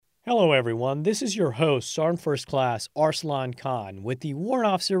Hello, everyone. This is your host, Sergeant First Class Arslan Khan with the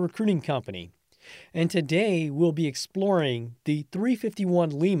Warrant Officer Recruiting Company. And today we'll be exploring the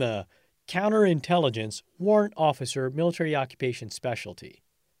 351 Lima Counterintelligence Warrant Officer Military Occupation Specialty.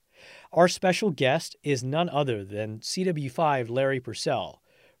 Our special guest is none other than CW5 Larry Purcell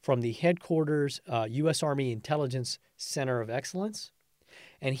from the Headquarters U.S. Army Intelligence Center of Excellence.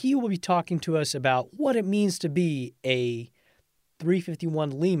 And he will be talking to us about what it means to be a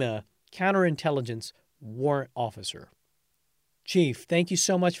 351 Lima Counterintelligence Warrant Officer. Chief, thank you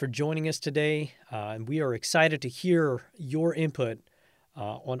so much for joining us today, and we are excited to hear your input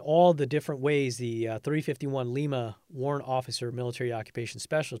on all the different ways the 351 Lima Warrant Officer Military Occupation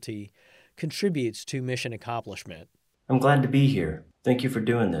Specialty contributes to mission accomplishment. I'm glad to be here. Thank you for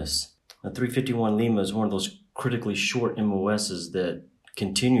doing this. 351 Lima is one of those critically short MOSs that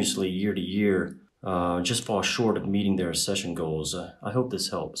continuously, year to year, just fall short of meeting their session goals. I hope this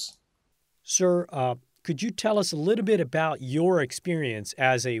helps. Sir, could you tell us a little bit about your experience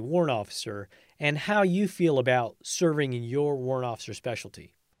as a warrant officer and how you feel about serving in your warrant officer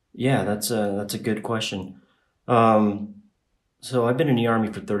specialty? Yeah, that's a good question. So I've been in the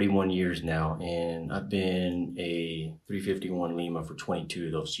Army for 31 years now, and I've been a 351 Lima for 22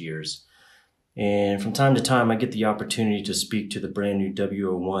 of those years. And from time to time, I get the opportunity to speak to the brand new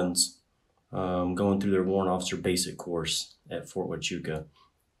W01s going through their warrant officer basic course at Fort Huachuca.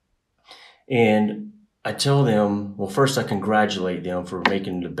 And I tell them, well, first I congratulate them for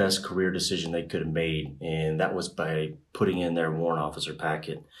making the best career decision they could have made. And that was by putting in their warrant officer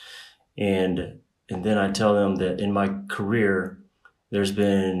packet. And then I tell them that in my career, there's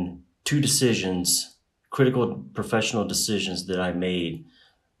been two decisions, critical professional decisions that I made,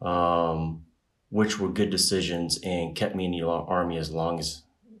 which were good decisions and kept me in the Army as long as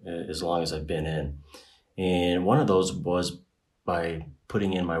I've been in. And one of those was by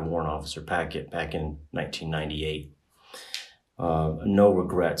putting in my warrant officer packet back in 1998. No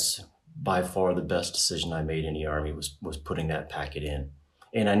regrets. By far the best decision I made in the Army was putting that packet in.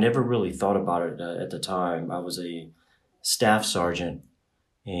 And I never really thought about it at the time. I was a staff sergeant,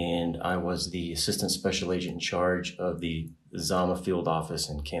 and I was the assistant special agent in charge of the Zama field office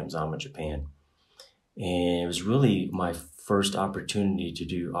in Camp Zama, Japan. And it was really my first opportunity to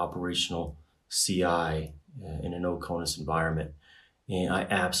do operational CI in an OCONUS environment. And I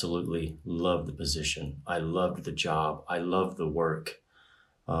absolutely loved the position. I loved the job. I loved the work.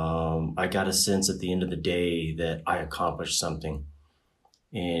 I got a sense at the end of the day that I accomplished something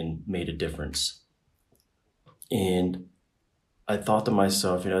and made a difference. And I thought to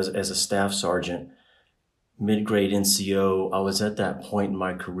myself, as a staff sergeant, mid-grade NCO, I was at that point in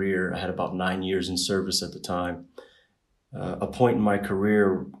my career. I had about 9 years in service at the time. A point in my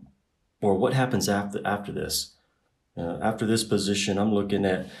career, or what happens after this? After this position, I'm looking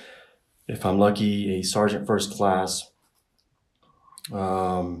at, if I'm lucky, a sergeant first class,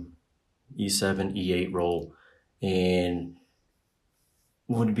 E7, E8 role, and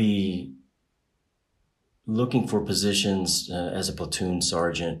would be looking for positions as a platoon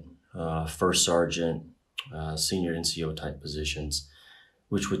sergeant, first sergeant, senior NCO type positions,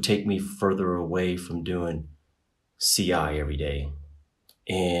 which would take me further away from doing CI every day.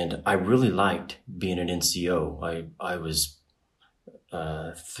 And I really liked being an NCO. I was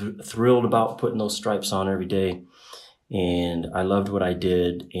thrilled about putting those stripes on every day, and I loved what I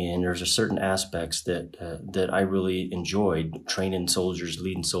did. And there's a certain aspects that I really enjoyed: training soldiers,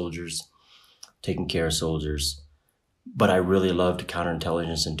 leading soldiers, taking care of soldiers. But I really loved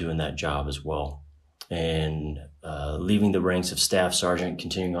counterintelligence and doing that job as well. And leaving the ranks of staff sergeant,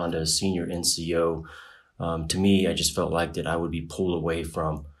 continuing on to senior NCO, to me, I just felt like that I would be pulled away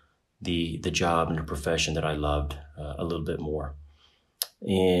from the job and the profession that I loved a little bit more.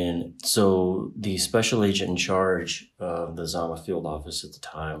 And so the special agent in charge of the Zama field office at the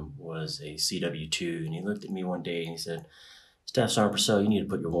time was a CW2. And he looked at me one day and he said, "Staff Sergeant Purcell, you need to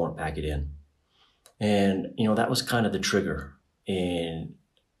put your warrant packet in." And, that was kind of the trigger. And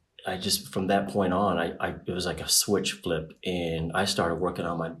I just, from that point on, it was like a switch flip. And I started working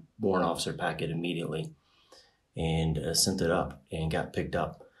on my warrant officer packet immediately and sent it up and got picked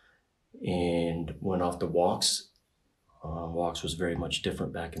up and went off to walks. Walks was very much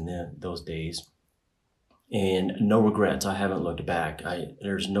different back in those days. And no regrets. I haven't looked back.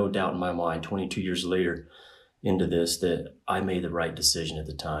 There's no doubt in my mind, 22 years later into this, that I made the right decision at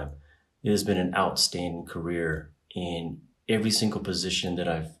the time. It has been an outstanding career, in every single position that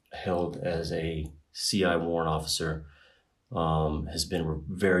I've held as a CI warrant officer has been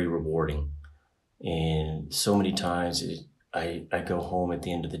very rewarding. And so many times I go home at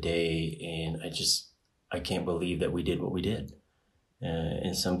the end of the day and I can't believe that we did what we did.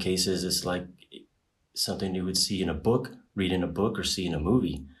 In some cases, it's like something you would see in a book, read in a book, or see in a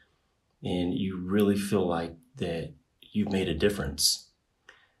movie. And you really feel like that you've made a difference.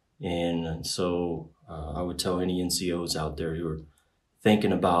 And so I would tell any NCOs out there who are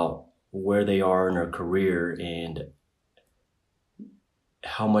thinking about where they are in their career and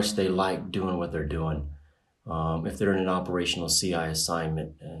how much they like doing what they're doing. If they're in an operational CI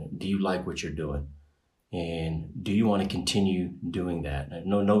assignment, do you like what you're doing? And do you want to continue doing that?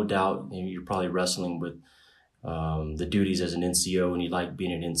 No doubt you're probably wrestling with the duties as an NCO and you like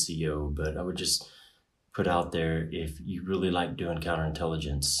being an NCO, but I would just put out there, if you really like doing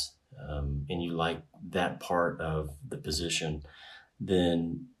counterintelligence and you like that part of the position,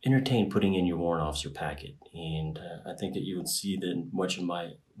 then entertain putting in your warrant officer packet. And I think that you would see that much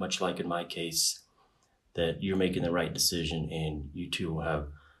like in my case, that you're making the right decision and you too will have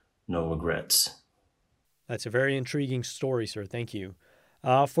no regrets. That's a very intriguing story, sir. Thank you.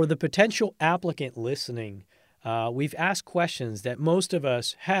 For the potential applicant listening, we've asked questions that most of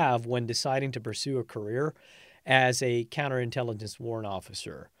us have when deciding to pursue a career as a counterintelligence warrant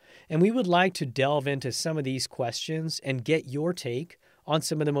officer. And we would like to delve into some of these questions and get your take on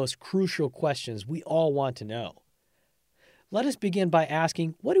some of the most crucial questions we all want to know. Let us begin by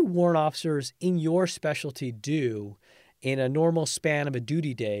asking, what do warrant officers in your specialty do in a normal span of a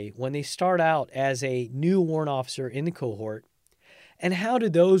duty day when they start out as a new warrant officer in the cohort? And how do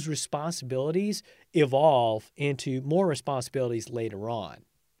those responsibilities evolve into more responsibilities later on?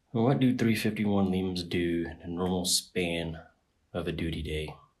 Well, what do 351 Limas do in a normal span of a duty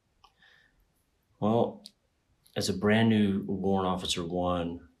day? Well, as a brand new Warrant Officer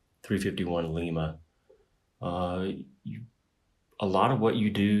 1, 351 Lima, a lot of what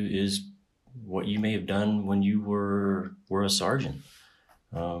you do is what you may have done when you were a sergeant.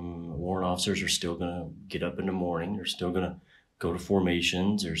 Warrant officers are still going to get up in the morning. They're still going to go to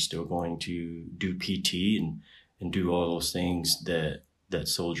formations. They're still going to do PT and do all those things that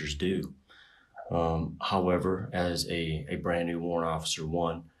soldiers do. However, as a brand new Warrant Officer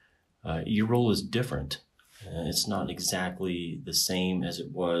 1, your role is different. It's not exactly the same as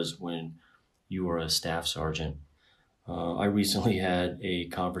it was when you were a staff sergeant. I recently had a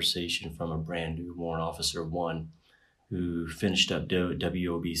conversation from a brand new Warrant Officer 1 who finished up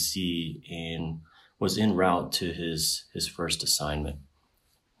WOBC and was en route to his first assignment.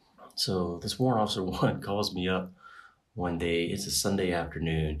 So this Warrant Officer 1 calls me up one day. It's a Sunday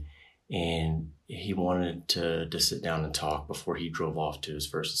afternoon, and he wanted to sit down and talk before he drove off to his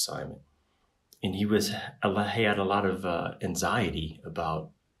first assignment. And he had a lot of anxiety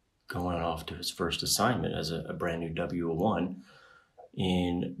about going off to his first assignment as a brand new WO1.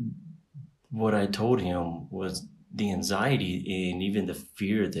 And what I told him was the anxiety and even the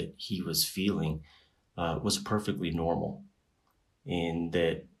fear that he was feeling was perfectly normal, and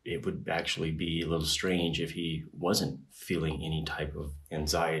that it would actually be a little strange if he wasn't feeling any type of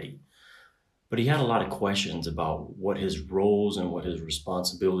anxiety. But he had a lot of questions about what his roles and what his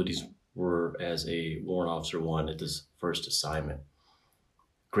responsibilities were as a Warrant Officer 1 at this first assignment.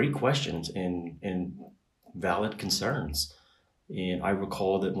 Great questions and valid concerns. And I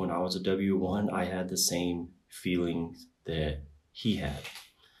recall that when I was a W1, I had the same feelings that he had.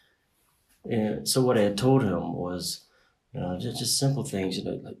 And so what I had told him was, just simple things,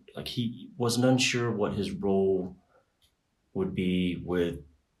 like he wasn't unsure what his role would be with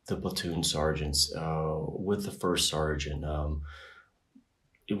the platoon sergeants, with the first sergeant.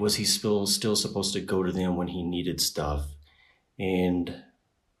 Was he still supposed to go to them when he needed stuff? And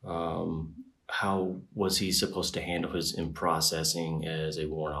how was he supposed to handle his in-processing as a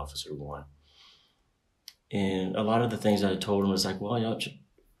Warrant Officer 1? And a lot of the things I told him was like, well,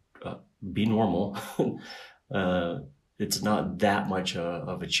 be normal. It's not that much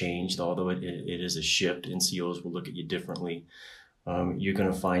of a change, although it is a shift. NCOs will look at you differently. You're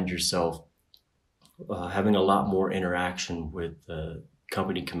going to find yourself having a lot more interaction with the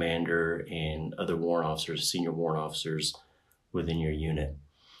company commander and other warrant officers, senior warrant officers within your unit.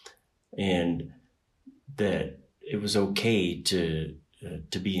 And that it was okay to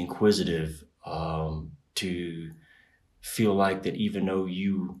be inquisitive, to feel like that even though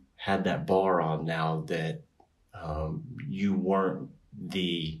you had that bar on now, that you weren't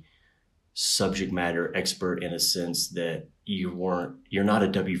the subject matter expert, in a sense that you're not a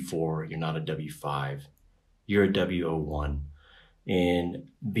W4, you're not a W5, you're a WO1. And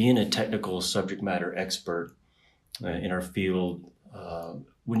being a technical subject matter expert in our field,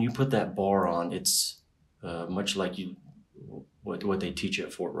 when you put that bar on, it's much like what they teach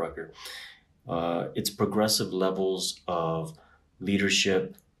at Fort Rucker. It's progressive levels of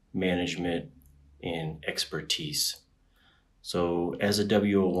leadership, management, and expertise. So as a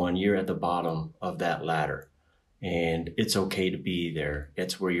W01, you're at the bottom of that ladder, and it's okay to be there.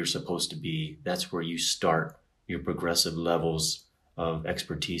 It's where you're supposed to be. That's where you start your progressive levels of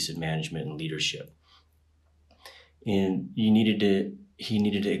expertise in management and leadership. And he needed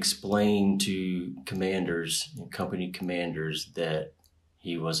to explain to commanders and company commanders that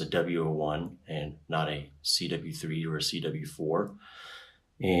he was a W01 and not a CW3 or a CW4,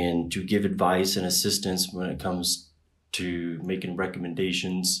 and to give advice and assistance when it comes to making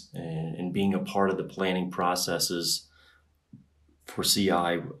recommendations and being a part of the planning processes for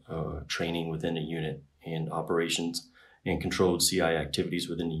CI training within a unit and operations and controlled CI activities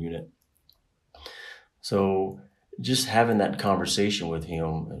within the unit. So just having that conversation with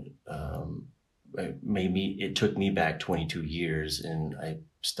him it took me back 22 years, and I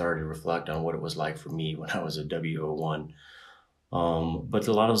started to reflect on what it was like for me when I was a W01. But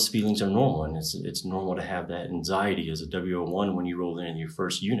a lot of those feelings are normal, and it's normal to have that anxiety as a W01 when you roll in your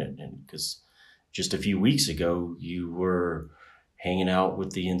first unit. And because just a few weeks ago, you were hanging out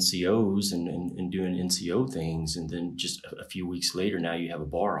with the NCOs and doing NCO things. And then just a few weeks later, now you have a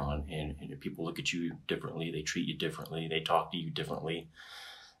bar on, and people look at you differently. They treat you differently. They talk to you differently.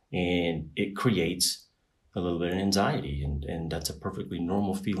 And it creates a little bit of anxiety. And that's a perfectly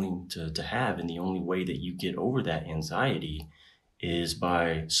normal feeling to have. And the only way that you get over that anxiety is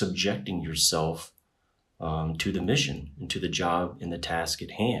by subjecting yourself to the mission and to the job and the task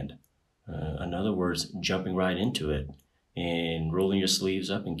at hand. In other words, jumping right into it and rolling your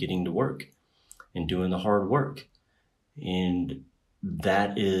sleeves up and getting to work and doing the hard work. And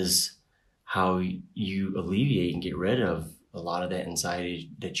that is how you alleviate and get rid of a lot of that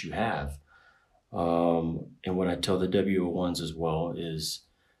anxiety that you have. And what I tell the W01s as well is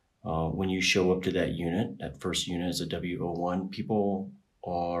when you show up to that unit, that first unit as a W01, people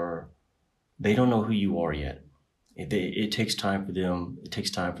they don't know who you are yet. It takes time for them. It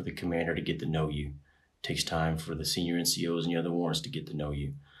takes time for the commander to get to know you. It takes time for the senior NCOs and the other warrants to get to know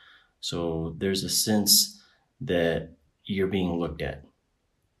you. So there's a sense that you're being looked at.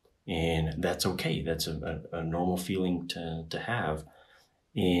 And that's okay. That's a normal feeling to have.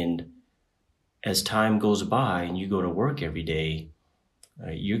 And as time goes by and you go to work every day,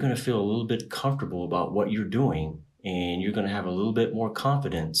 you're going to feel a little bit comfortable about what you're doing, and you're going to have a little bit more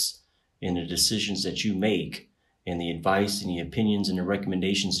confidence in the decisions that you make and the advice and the opinions and the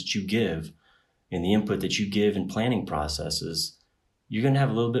recommendations that you give and the input that you give in planning processes. You're going to have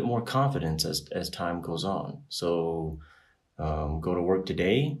a little bit more confidence as time goes on. So go to work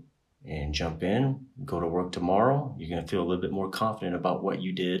today and jump in, go to work tomorrow. You're going to feel a little bit more confident about what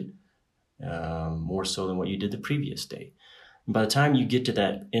you did, more so than what you did the previous day. And by the time you get to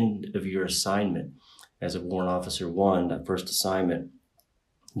that end of your assignment as a Warrant Officer 1, that first assignment,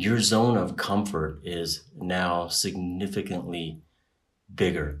 your zone of comfort is now significantly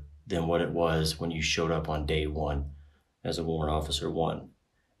bigger than what it was when you showed up on day 1 as a Warrant Officer 1.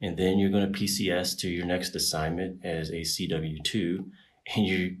 And then you're going to PCS to your next assignment as a CW2, and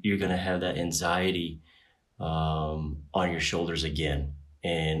you're going to have that anxiety on your shoulders again.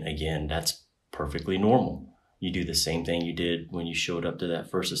 And again, that's perfectly normal. You do the same thing you did when you showed up to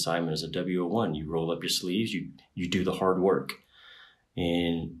that first assignment as a W01. You roll up your sleeves, you do the hard work,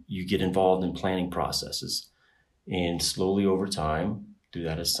 and you get involved in planning processes. And slowly over time, through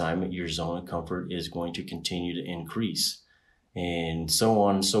that assignment, your zone of comfort is going to continue to increase. And so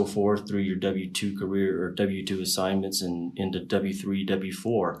on and so forth through your W2 career or W2 assignments and into W3,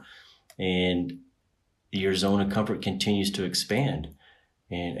 W4. And your zone of comfort continues to expand.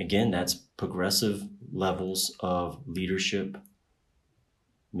 And again, that's progressive levels of leadership,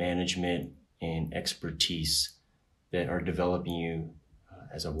 management, and expertise that are developing you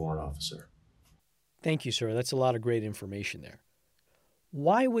as a warrant officer. Thank you, sir. That's a lot of great information there.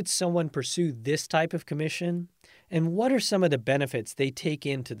 Why would someone pursue this type of commission, and what are some of the benefits they take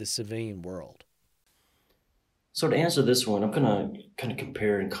into the civilian world? So to answer this one, I'm going to kind of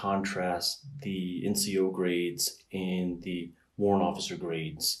compare and contrast the NCO grades and the warrant officer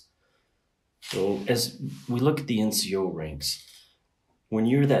grades. So as we look at the NCO ranks, when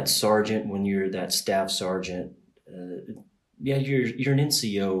you're that sergeant, when you're that staff sergeant, you're an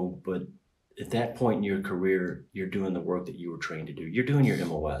NCO, but at that point in your career, you're doing the work that you were trained to do. You're doing your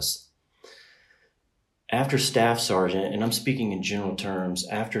MOS. After staff sergeant, and I'm speaking in general terms,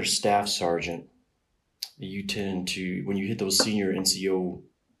 after staff sergeant, you tend to, when you hit those senior NCO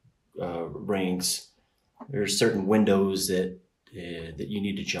ranks, there are certain windows that you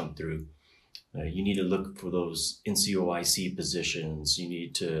need to jump through. You need to look for those NCOIC positions. You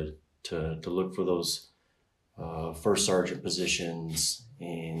need to look for those first sergeant positions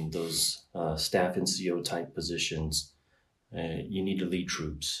and those staff NCO type positions. you need to lead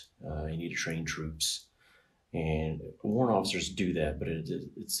troops. You need to train troops. And warrant officers do that, but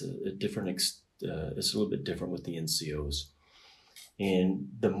it's a different, it's a little bit different with the NCOs. And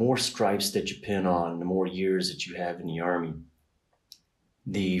the more stripes that you pin on, the more years that you have in the Army,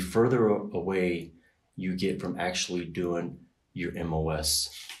 the further away you get from actually doing your MOS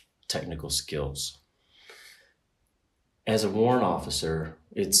technical skills. As a warrant officer,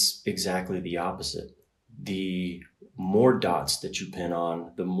 it's exactly the opposite. The more dots that you pin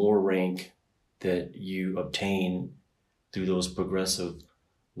on, the more rank that you obtain through those progressive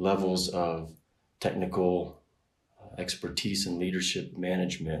levels of technical expertise and leadership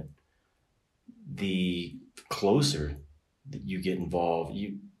management, the closer that you get involved,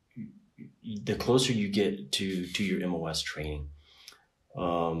 the closer you get to your MOS training.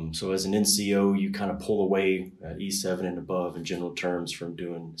 So as an NCO, you kind of pull away E7 and above in general terms from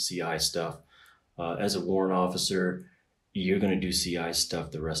doing CI stuff. As a warrant officer, you're going to do CI stuff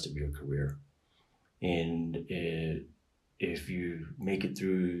the rest of your career. And if you make it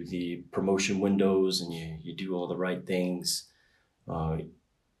through the promotion windows and you do all the right things,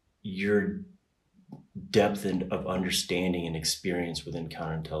 your depth of understanding and experience within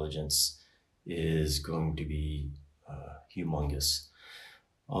counterintelligence is going to be humongous.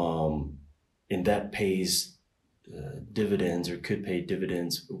 And that pays dividends, or could pay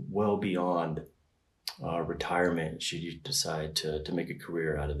dividends well beyond retirement should you decide to make a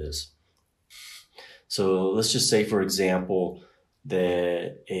career out of this. So let's just say, for example,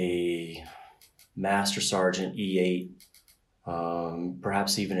 that a Master Sergeant E8,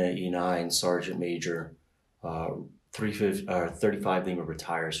 perhaps even an E9 Sergeant Major, 35 Lima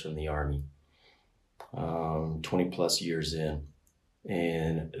retires from the Army 20 plus years in,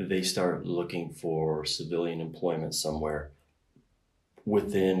 and they start looking for civilian employment somewhere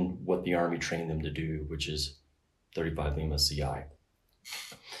within what the Army trained them to do, which is 35 Lima CI.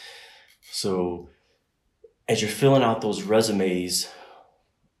 So as you're filling out those resumes,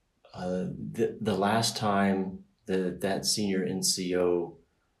 the last time that senior NCO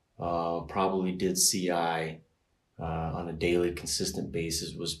probably did CI on a daily consistent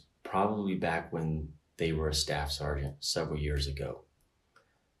basis was probably back when they were a staff sergeant several years ago.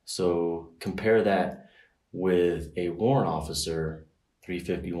 So compare that with a warrant officer,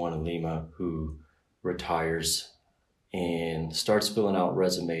 351 in Lima, who retires and starts filling out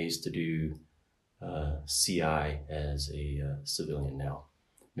resumes to do CI as a civilian now,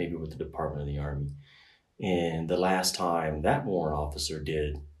 maybe with the Department of the Army. And the last time that warrant officer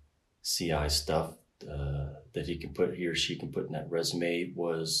did CI stuff that he or she can put in that resume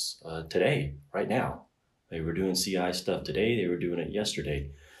was today, right now. They were doing CI stuff today. They were doing it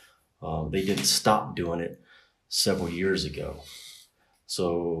yesterday. They didn't stop doing it several years ago.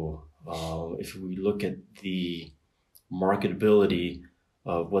 So if we look at the marketability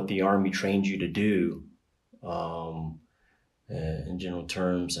of what the Army trained you to do, in general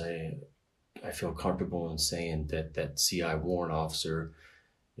terms, I feel comfortable in saying that CI warrant officer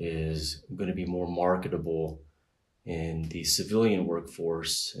is going to be more marketable in the civilian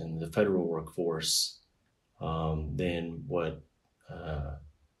workforce and the federal workforce than what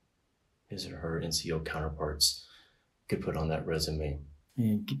his or her NCO counterparts could put on that resume.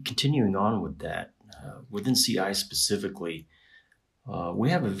 And continuing on with that, within CI specifically, we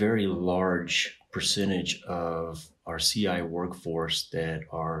have a very large percentage of our CI workforce that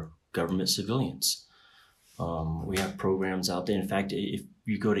are government civilians. We have programs out there. In fact, if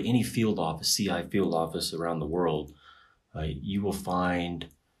you go to any field office, CI field office around the world, you will find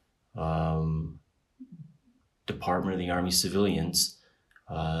Department of the Army civilians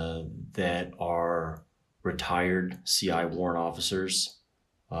that are retired CI warrant officers,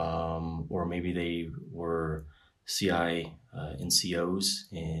 or maybe they were CI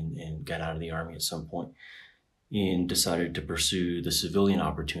NCOs and got out of the Army at some point and decided to pursue the civilian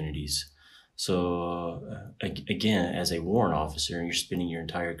opportunities. So again, as a warrant officer, and you're spending your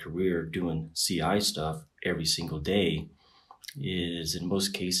entire career doing CI stuff every single day, is in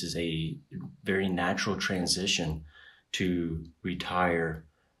most cases a very natural transition to retire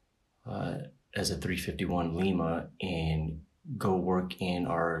as a 351 Lima and go work in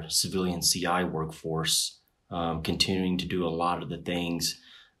our civilian CI workforce, continuing to do a lot of the things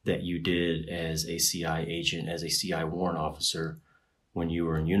that you did as a CI agent, as a CI warrant officer when you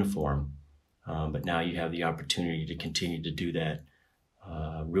were in uniform. But now you have the opportunity to continue to do that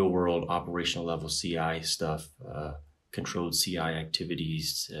real world operational level CI stuff, controlled CI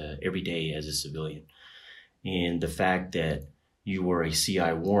activities every day as a civilian. And the fact that you were a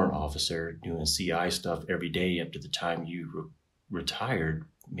CI warrant officer doing CI stuff every day up to the time you retired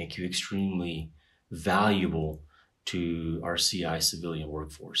make you extremely valuable to our CI civilian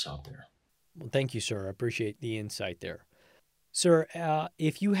workforce out there. Well, thank you, sir. I appreciate the insight there. Sir,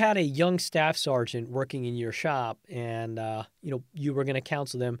 if you had a young staff sergeant working in your shop and you were going to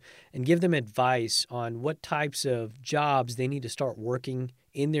counsel them and give them advice on what types of jobs they need to start working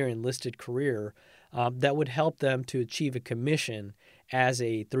in their enlisted career that would help them to achieve a commission as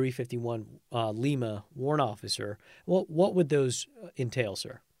a 351 Lima warrant officer, what would those entail,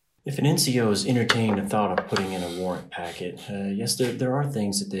 sir? If an NCO is entertaining the thought of putting in a warrant packet, yes, there are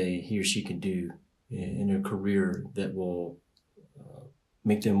things that he or she can do in their career that will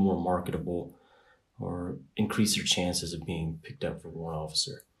make them more marketable or increase their chances of being picked up for warrant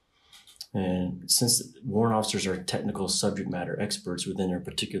officer. And since warrant officers are technical subject matter experts within their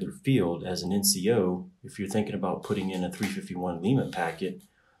particular field, as an NCO, if you're thinking about putting in a 351 Lima packet,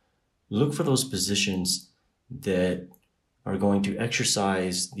 look for those positions that are going to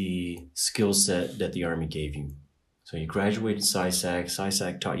exercise the skill set that the Army gave you. So you graduated SciSac.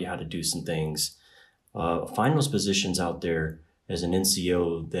 SciSac taught you how to do some things. Find those positions out there as an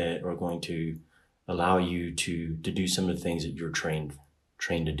NCO that are going to allow you to do some of the things that you're trained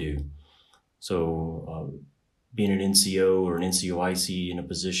to do. So being an NCO or an NCOIC in a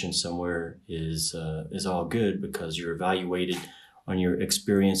position somewhere is all good because you're evaluated on your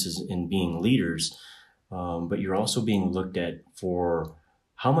experiences in being leaders, but you're also being looked at for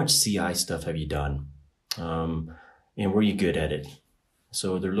how much CI stuff have you done, and were you good at it?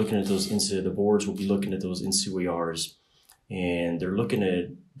 So they're looking at those the boards will be looking at those NCOERs, and they're looking at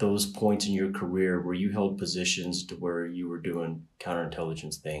those points in your career where you held positions to where you were doing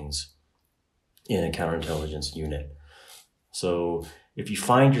counterintelligence things in a counterintelligence unit. So if you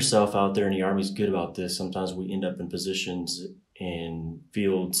find yourself out there, and the Army's good about this, sometimes we end up in positions in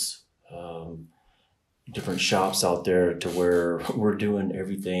fields, different shops out there to where we're doing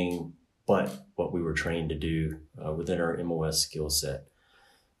everything but what we were trained to do within our MOS skill set.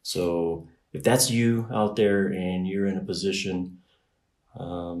 So if that's you out there and you're in a position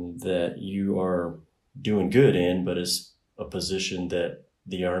that you are doing good in, but it's a position that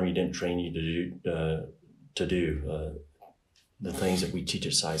the Army didn't train you to do the things that we teach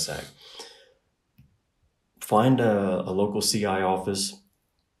at SciSac, find a local CI office,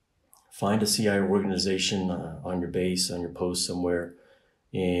 find a CI organization on your base, on your post somewhere,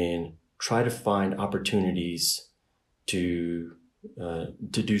 and try to find opportunities to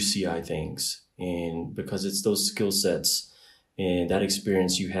do CI things. And because it's those skill sets and that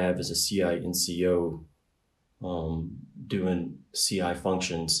experience you have as a CI NCO doing CI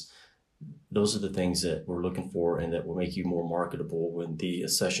functions, those are the things that we're looking for and that will make you more marketable when the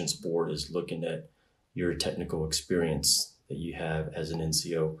accessions board is looking at your technical experience that you have as an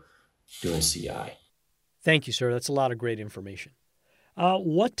NCO doing CI. Thank you, sir. That's a lot of great information.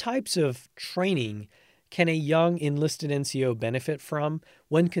 What types of training can a young enlisted NCO benefit from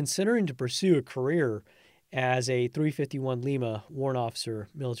when considering to pursue a career as a 351 Lima warrant officer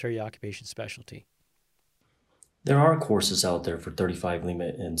military occupation specialty? There are courses out there for 35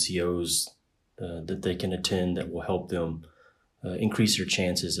 Lima NCOs that they can attend that will help them increase their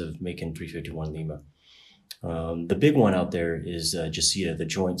chances of making 351 Lima. The big one out there is JCETA, the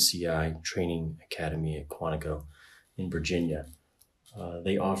Joint CI Training Academy at Quantico in Virginia.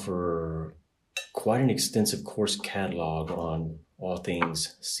 They offer quite an extensive course catalog on all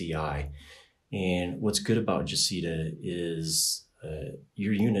things CI. And what's good about JCETA is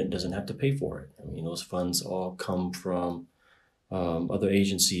your unit doesn't have to pay for it. I mean, those funds all come from other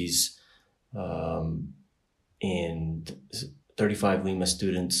agencies, and 35 Lima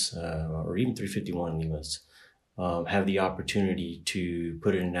students, or even 351 Limas, have the opportunity to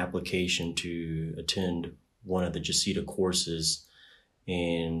put in an application to attend one of the JCETA courses,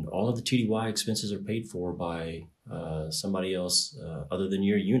 and all of the TDY expenses are paid for by somebody else other than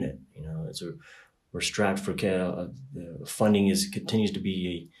your unit. You know, we're strapped for funding continues to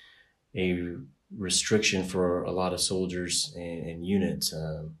be a restriction for a lot of soldiers and units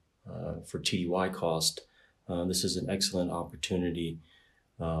for TDY cost. This is an excellent opportunity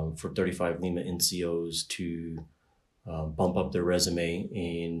for 35 Lima NCOs to bump up their resume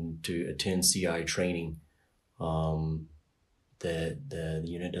and to attend CI training that the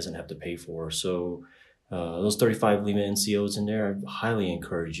unit doesn't have to pay for. So those 35 Lima NCOs in there, I highly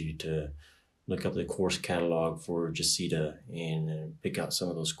encourage you to look up the course catalog for JCETA and pick out some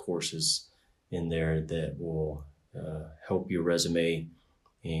of those courses in there that will help your resume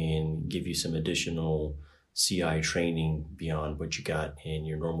and give you some additional CI training beyond what you got in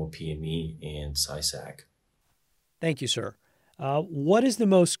your normal PME and SciSac. Thank you, sir. What is the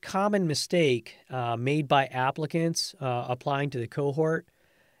most common mistake made by applicants applying to the cohort,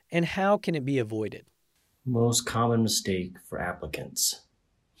 and how can it be avoided? Most common mistake for applicants.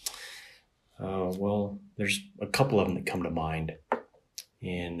 Well, there's a couple of them that come to mind.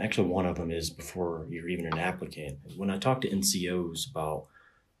 And actually, one of them is before you're even an applicant. When I talk to NCOs about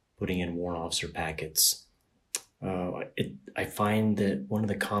putting in warrant officer packets, I find that one of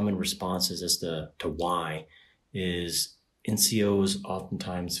the common responses as to why is NCOs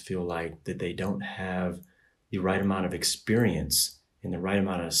oftentimes feel like that they don't have the right amount of experience and the right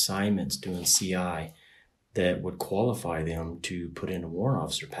amount of assignments doing CI that would qualify them to put in a warrant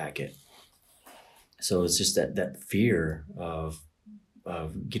officer packet. So it's just that fear of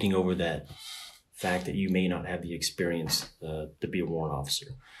getting over that fact that you may not have the experience to be a warrant officer.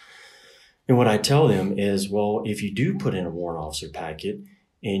 And what I tell them is, well, if you do put in a warrant officer packet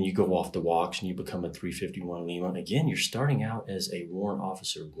and you go off the walks and you become a 351 Lima, again, you're starting out as a warrant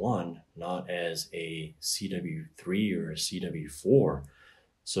officer 1, not as a CW3 or a CW4.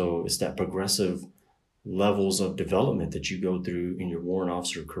 So it's that progressive levels of development that you go through in your warrant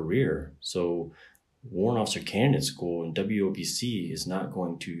officer career. So warrant officer candidate school and WOPC is not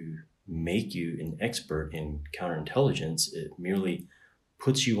going to make you an expert in counterintelligence. It merely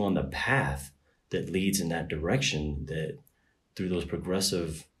puts you on the path that leads in that direction, that through those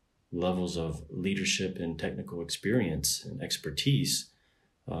progressive levels of leadership and technical experience and expertise,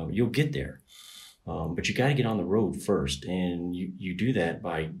 you'll get there. But you got to get on the road first. And you do that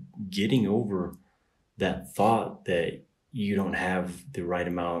by getting over that thought that you don't have the right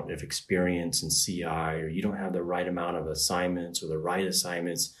amount of experience in CI, or you don't have the right amount of assignments or the right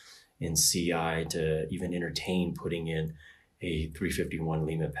assignments in CI to even entertain putting in a 351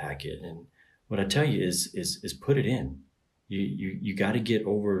 Lima packet. And what I tell you is put it in. You got to get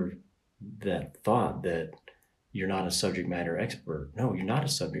over that thought that you're not a subject matter expert. No, you're not a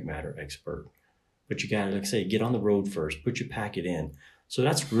subject matter expert. But you got to, like I say, get on the road first, put your packet in. So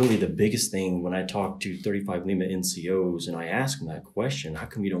that's really the biggest thing when I talk to 35 Lima NCOs and I ask them that question: how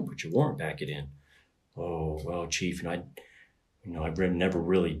come you don't put your warrant packet in? Oh, well, Chief, I've never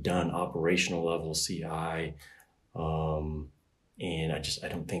really done operational level CI. And I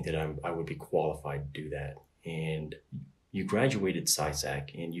don't think that I would be qualified to do that. And you graduated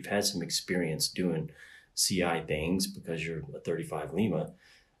SciSac and you've had some experience doing CI things because you're a 35 Lima.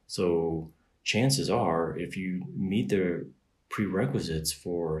 So chances are, if you meet the prerequisites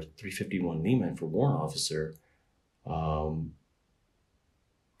for 351 Lima and for warrant officer, go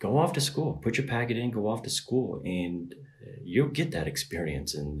off to school, put your packet in, go off to school, and you'll get that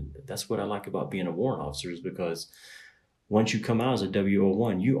experience. And that's what I like about being a warrant officer, is because once you come out as a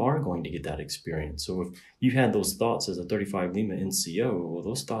W01, you are going to get that experience. So if you had those thoughts as a 35 Lima NCO, well,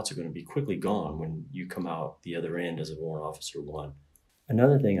 those thoughts are going to be quickly gone when you come out the other end as a warrant officer 1.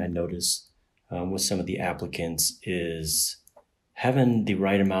 Another thing I noticed with some of the applicants is having the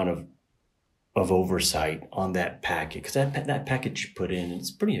right amount of oversight on that packet, because that package you put in,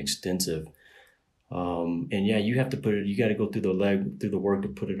 it's pretty extensive. And yeah, you have to put it, you got to go through the work to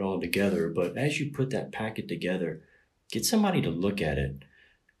put it all together. But as you put that packet together, get somebody to look at it.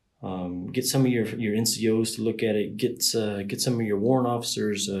 Get some of your NCOs to look at it. Get some of your warrant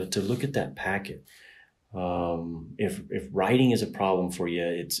officers to look at that packet. If writing is a problem for you,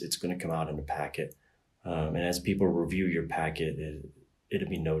 it's going to come out in the packet. And as people review your packet, it'll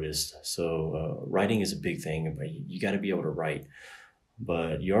be noticed. So writing is a big thing, but you got to be able to write.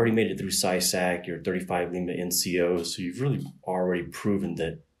 But you already made it through SciSac, you're 35 Lima NCO, so you've really already proven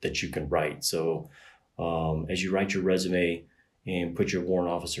that you can write. So as you write your resume and put your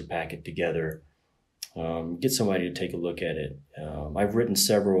warrant officer packet together, get somebody to take a look at it. I've written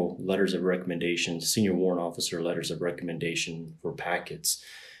several letters of recommendation, senior warrant officer letters of recommendation for packets.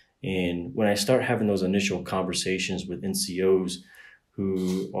 And when I start having those initial conversations with NCOs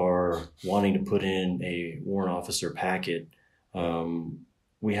who are wanting to put in a warrant officer packet,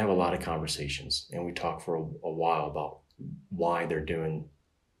 we have a lot of conversations and we talk for a while about why they're going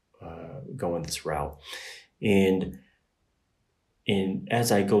this route. And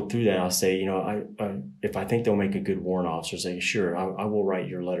as I go through that, I'll say, if I think they'll make a good warrant officer, say, sure, I will write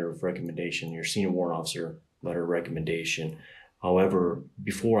your letter of recommendation, your senior warrant officer letter of recommendation. However,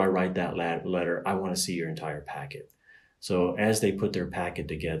 before I write that letter, I want to see your entire packet. So as they put their packet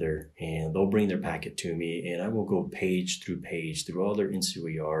together, and they'll bring their packet to me, and I will go page through all their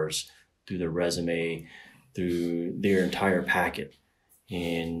NCOERs, through their resume, through their entire packet.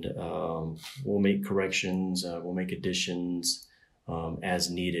 And we'll make corrections, we'll make additions as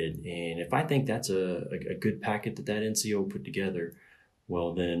needed. And if I think that's a good packet that NCO put together,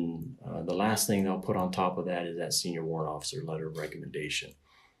 well, then the last thing I'll put on top of that is that senior warrant officer letter of recommendation.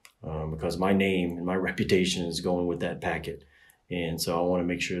 Because my name and my reputation is going with that packet. And so I want to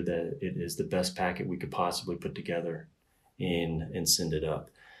make sure that it is the best packet we could possibly put together and send it up.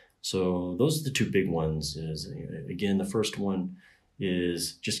 So those are the two big ones. Is again, the first one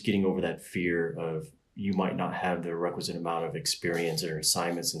is just getting over that fear of you might not have the requisite amount of experience or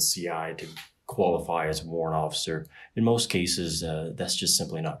assignments in CI to qualify as a warrant officer. In most cases, that's just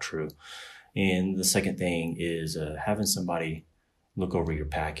simply not true. And the second thing is having somebody look over your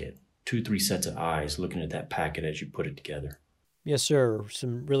packet, 2-3 sets of eyes looking at that packet as you put it together. Yes, sir.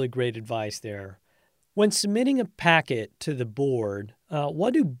 Some really great advice there. When submitting a packet to the board,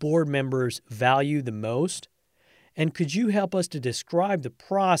 what do board members value the most? And could you help us to describe the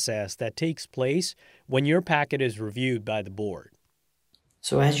process that takes place when your packet is reviewed by the board?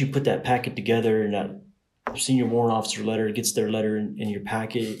 So as you put that packet together, and that senior warrant officer letter gets their letter in your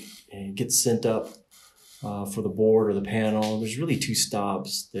packet and it gets sent up for the board or the panel, there's really two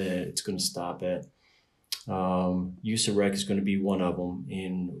stops that it's going to stop at. USAREC is going to be one of them,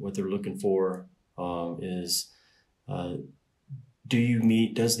 and what they're looking for is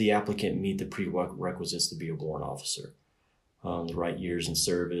does the applicant meet the prerequisites to be a warrant officer? The right years in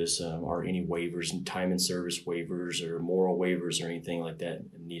service, are any waivers and time in service waivers or moral waivers or anything like that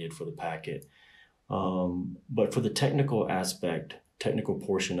needed for the packet. But for the technical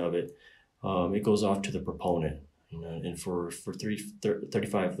portion of it, it goes off to the proponent. And for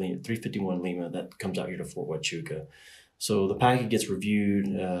 351 Lima, that comes out here to Fort Huachuca. So the packet gets reviewed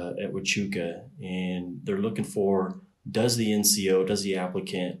at Huachuca, and they're looking for, does the NCO, does the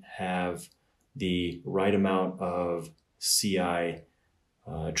applicant have the right amount of CI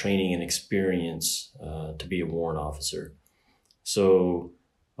training and experience to be a warrant officer? So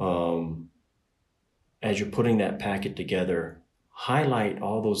as you're putting that packet together, highlight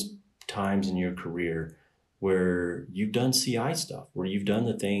all those times in your career where you've done CI stuff, where you've done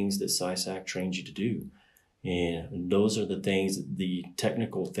the things that SISAC trained you to do. And those are the things, the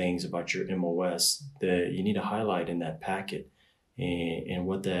technical things about your MOS that you need to highlight in that packet, and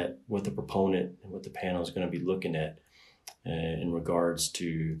what the proponent and what the panel is going to be looking at in regards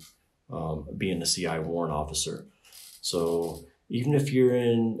to being the CI warrant officer. So even if you're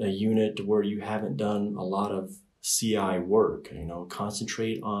in a unit where you haven't done a lot of CI work,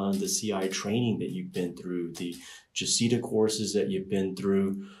 concentrate on the CI training that you've been through, the JACITA courses that you've been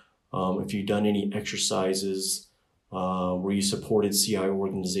through. If you've done any exercises where you supported CI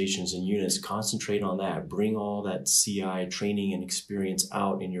organizations and units, concentrate on that. Bring all that CI training and experience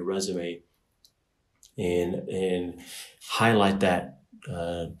out in your resume and highlight that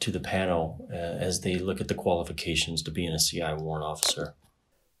to the panel as they look at the qualifications to being a CI warrant officer.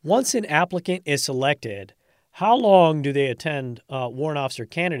 Once an applicant is selected, how long do they attend warrant officer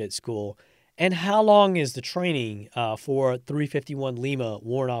candidate school, and how long is the training for 351 Lima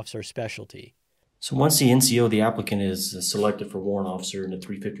warrant officer specialty? So once the NCO, the applicant, is selected for warrant officer in the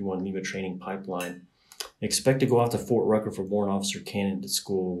 351 Lima training pipeline, expect to go off to Fort Rucker for warrant officer candidate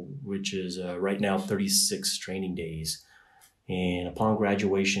school, which is right now 36 training days. And upon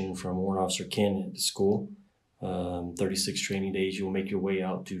graduation from warrant officer candidate school, 36 training days, you will make your way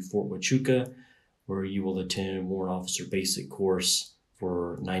out to Fort Huachuca, where you will attend warrant officer basic course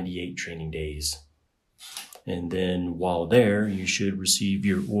for 98 training days. And then while there, you should receive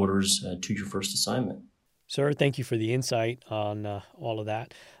your orders to your first assignment. Sir, thank you for the insight on all of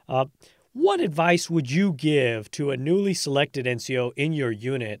that. What advice would you give to a newly selected NCO in your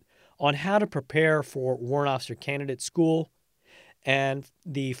unit on how to prepare for warrant officer candidate school and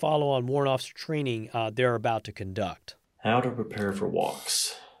the follow-on warrant officer training they're about to conduct? How to prepare for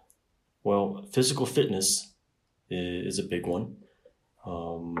walks. Well, physical fitness is a big one.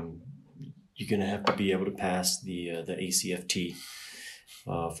 You're going to have to be able to pass the ACFT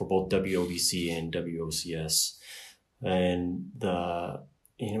for both WOBC and WOCS. And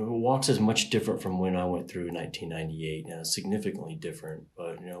walks is much different from when I went through 1998. Now, significantly different,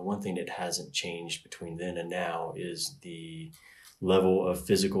 but one thing that hasn't changed between then and now is the high level of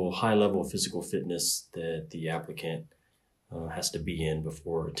physical fitness that the applicant has to be in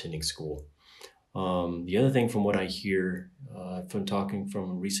before attending school. The other thing, from what I hear from talking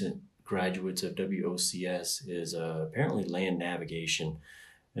from recent graduates of WOCS, is apparently land navigation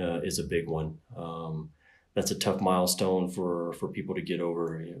is a big one. That's a tough milestone for people to get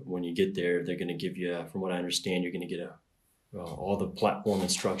over. When you get there, they're going to give you, from what I understand, you're going to get all the platform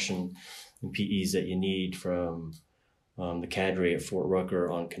instruction and PEs that you need from the cadre at Fort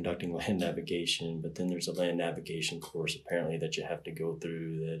Rucker on conducting land navigation. But then there's a land navigation course apparently that you have to go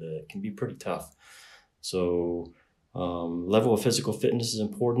through that can be pretty tough. So level of physical fitness is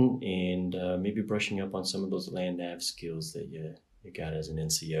important, and maybe brushing up on some of those land nav skills that you got as an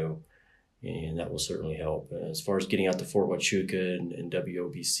NCO. and that will certainly help. As far as getting out to Fort Huachuca and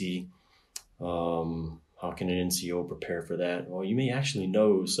WOBC, how can an NCO prepare for that? Well, you may actually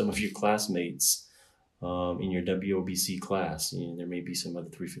know some of your classmates in your WOBC class. There may be some other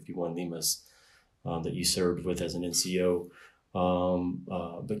 351 Limas that you served with as an NCO.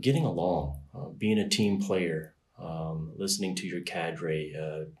 But getting along, being a team player, listening to your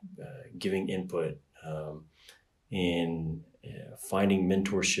cadre, giving input, and finding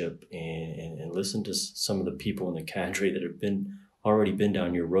mentorship, and listen to some of the people in the cadre that have already been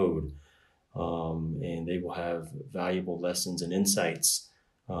down your road, and they will have valuable lessons and insights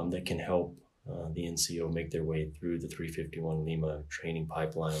that can help the NCO make their way through the 351 Lima training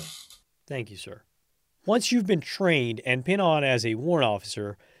pipeline. Thank you, sir. Once you've been trained and been on as a warrant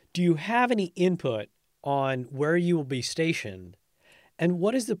officer, do you have any input on where you will be stationed? And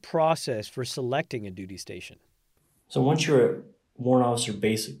what is the process for selecting a duty station? So once you're at warrant officer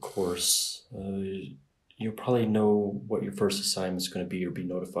basic course, you'll probably know what your first assignment is going to be, or be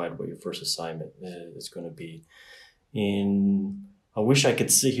notified what your first assignment is going to be. And I wish I could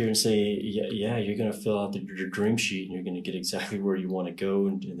sit here and say, yeah, you're going to fill out your dream sheet and you're going to get exactly where you want to go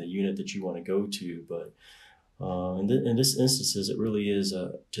and in the unit that you want to go to. But in this instances, it really is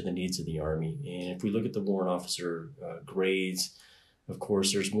to the needs of the Army. And if we look at the warrant officer grades, of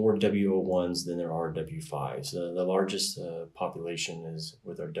course, there's more WO1s than there are W5s. The largest population is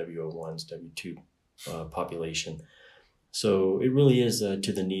with our WO1s, W2 population. So it really is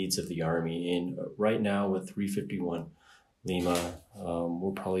to the needs of the Army. And right now with 351 Lima,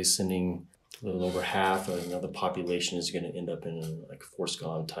 we're probably sending a little over half of the population is going to end up in like force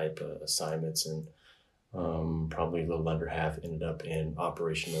gone type assignments, and probably a little under half ended up in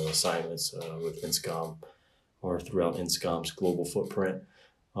operational assignments with INSCOM or throughout INSCOM's global footprint.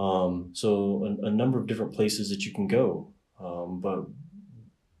 So a number of different places that you can go, but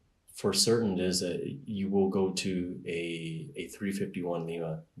for certain is that you will go to a 351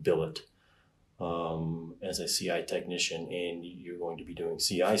 Lima billet as a CI technician, and you're going to be doing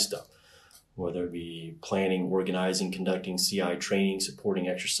CI stuff, whether it be planning, organizing, conducting CI training, supporting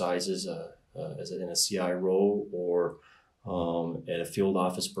exercises in a CI role, or at a field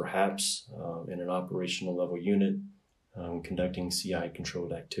office, perhaps in an operational level unit, conducting CI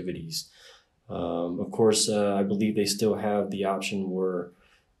controlled activities. Of course, I believe they still have the option where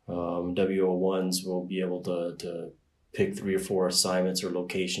WO1s will be able to pick 3 or 4 assignments or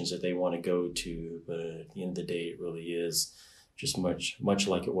locations that they want to go to. But at the end of the day, it really is just much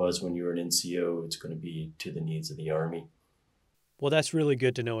like it was when you were an NCO. It's going to be to the needs of the Army. Well, that's really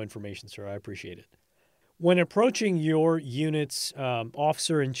good to know information, sir. I appreciate it. When approaching your unit's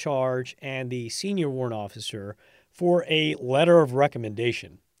officer in charge and the senior warrant officer for a letter of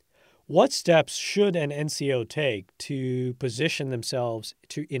recommendation, what steps should an NCO take to position themselves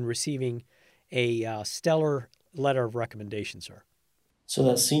in receiving a stellar letter of recommendation, sir? So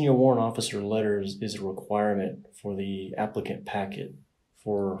that senior warrant officer letter is a requirement for the applicant packet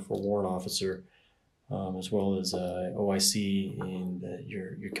for warrant officer, as well as OIC and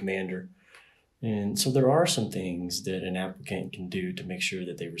your commander. And so there are some things that an applicant can do to make sure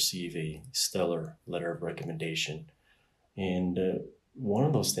that they receive a stellar letter of recommendation. And one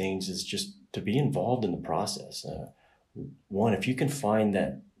of those things is just to be involved in the process. One, if you can find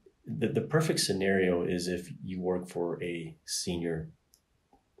that, the perfect scenario is if you work for a senior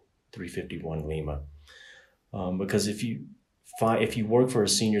 351 Lima. Because if you work for a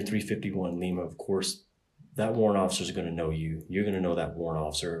senior 351 Lima, of course, that warrant officer is going to know you. You're going to know that warrant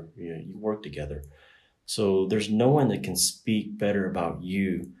officer. You work together. So there's no one that can speak better about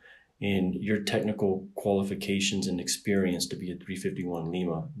you and your technical qualifications and experience to be a 351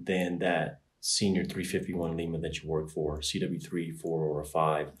 Lima than that senior 351 Lima that you work for, CW3, 4, or a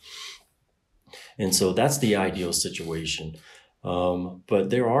 5. And so that's the ideal situation. But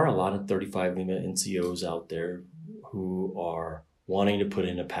there are a lot of 35 Lima NCOs out there who are wanting to put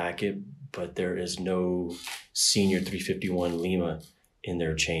in a packet, but there is no senior 351 Lima in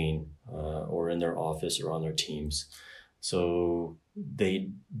their chain or in their office or on their teams. So they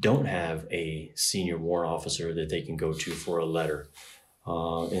don't have a senior warrant officer that they can go to for a letter.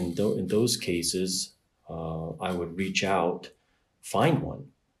 In those cases, I would reach out, find one.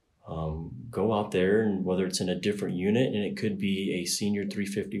 Go out there, and whether it's in a different unit, and it could be a senior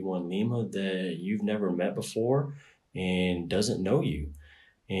 351 Lima that you've never met before and doesn't know you.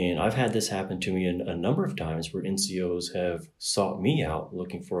 And I've had this happen to me a number of times where NCOs have sought me out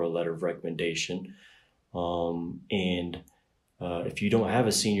looking for a letter of recommendation. If you don't have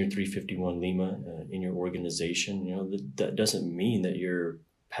a senior 351 Lima in your organization, that doesn't mean that your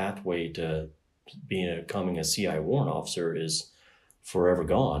pathway to becoming a CI warrant officer is forever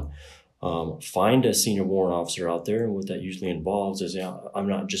gone. Find a senior warrant officer out there. And what that usually involves is, I'm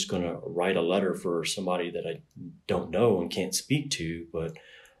not just going to write a letter for somebody that I don't know and can't speak to, but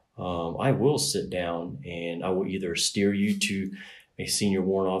I will sit down and I will either steer you to a senior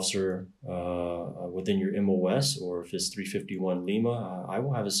warrant officer within your MOS, or if it's 351 Lima, I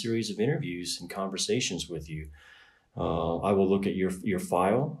will have a series of interviews and conversations with you. I will look at your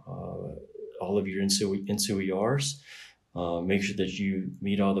file, all of your NCOERs, make sure that you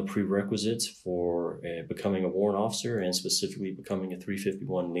meet all the prerequisites for becoming a warrant officer and specifically becoming a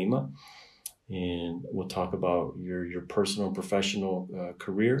 351 Lima. And we'll talk about your personal and professional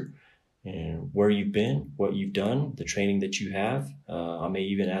career and where you've been, what you've done, the training that you have. I may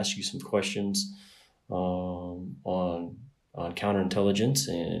even ask you some questions on counterintelligence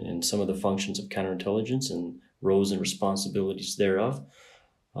and some of the functions of counterintelligence and roles and responsibilities thereof.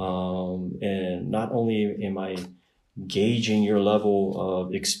 And not only am I gauging your level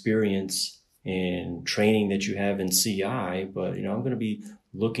of experience and training that you have in CI, but I'm going to be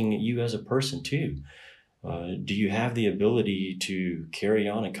looking at you as a person too. Do you have the ability to carry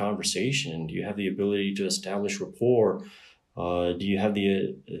on a conversation? Do you have the ability to establish rapport? Do you have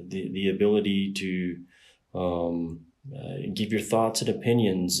the ability to give your thoughts and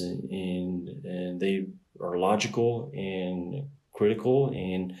opinions, and they are logical and critical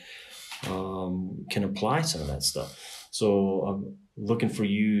and can apply some of that stuff? So I'm looking for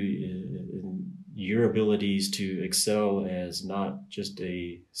your abilities to excel as not just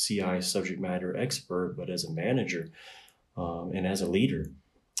a CI subject matter expert, but as a manager and as a leader.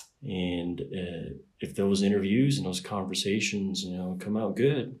 And if those interviews and those conversations, come out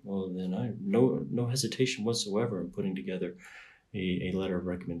good, well, then I no hesitation whatsoever in putting together a letter of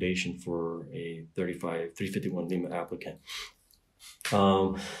recommendation for a 351 Lima applicant.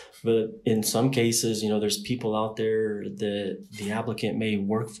 But in some cases, there's people out there that the applicant may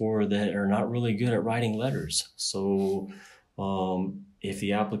work for that are not really good at writing letters. So if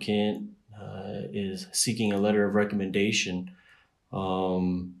the applicant is seeking a letter of recommendation,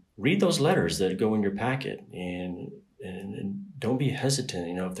 read those letters that go in your packet and don't be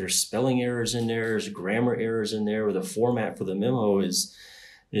hesitant. If there's spelling errors in there, there's grammar errors in there, or the format for the memo is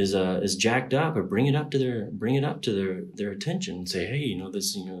jacked up, or bring it up to their attention and say, hey,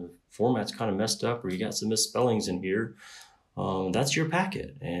 this format's kind of messed up, or you got some misspellings in here. That's your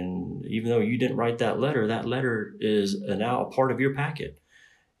packet, and even though you didn't write that letter is now a part of your packet.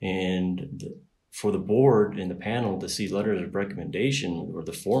 And for the board and the panel to see letters of recommendation where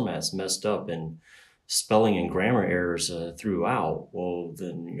the format's messed up and spelling and grammar errors throughout, well,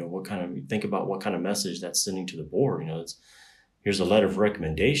 then think about what kind of message that's sending to the board. Here's a letter of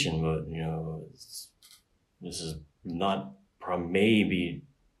recommendation, but this is not maybe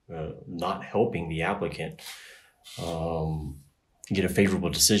not helping the applicant get a favorable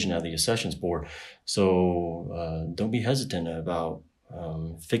decision out of the accessions board. So don't be hesitant about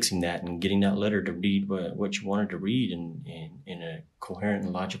fixing that and getting that letter to read what you wanted to read in a coherent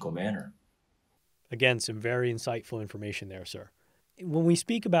and logical manner. Again, some very insightful information there, sir. When we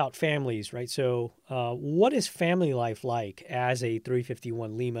speak about families, right? So what is family life like as a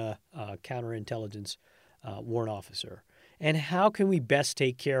 351 Lima counterintelligence warrant officer? And how can we best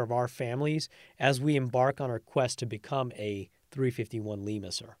take care of our families as we embark on our quest to become a 351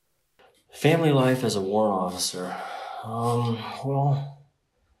 Lima, sir? Family life as a warrant officer. Well,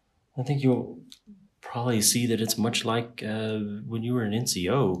 I think you'll probably see that it's much like when you were an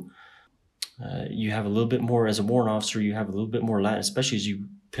NCO. You have a little bit more, as a warrant officer, you have a little bit more, especially as you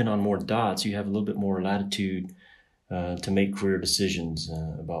pin on more dots, you have a little bit more latitude to make career decisions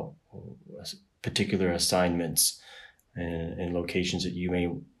about particular assignments and locations that you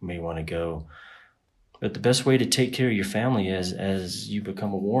may want to go. But the best way to take care of your family as you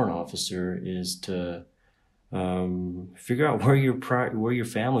become a warrant officer is to figure out where your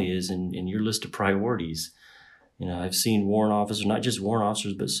family is in your list of priorities. I've seen warrant officers, not just warrant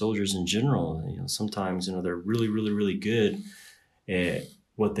officers, but soldiers in general. Sometimes, they're really, really, really good at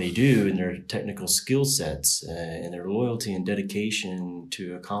what they do in their technical skill sets, and their loyalty and dedication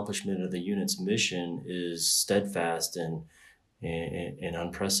to accomplishment of the unit's mission is steadfast and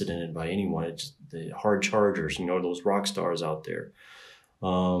unprecedented by anyone. It's the hard chargers, those rock stars out there.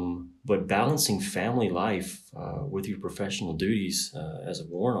 But balancing family life with your professional duties as a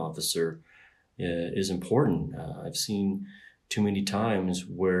warrant officer is important. I've seen too many times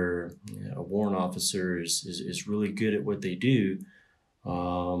where a warrant officer is really good at what they do,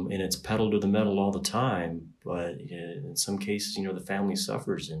 and it's pedal to the metal all the time. But in some cases, the family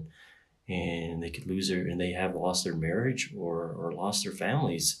suffers and they could they have lost their marriage or lost their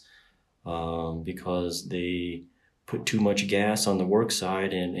families because they put too much gas on the work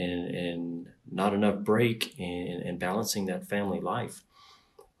side and not enough break and balancing that family life.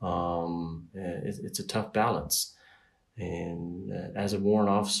 It's a tough balance. And as a warrant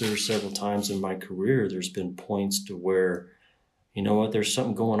officer, several times in my career, there's been points to where, you know what, there's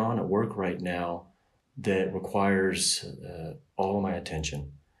something going on at work right now that requires all of my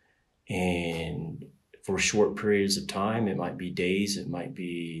attention. And for short periods of time, it might be days, it might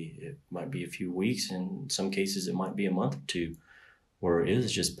be a few weeks, and in some cases it might be a month or two, where it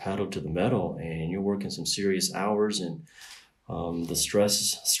is just pedal to the metal, and you're working some serious hours, and the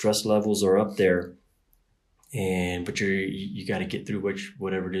stress levels are up there, but you got to get through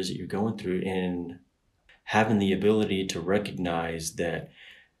whatever it is that you're going through, and having the ability to recognize that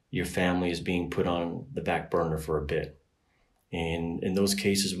your family is being put on the back burner for a bit. And in those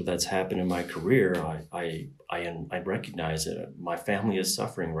cases where that's happened in my career, I recognize that my family is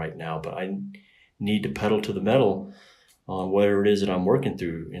suffering right now, but I need to pedal to the metal on whatever it is that I'm working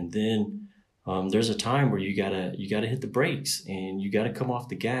through. And then there's a time where you gotta hit the brakes, and you gotta come off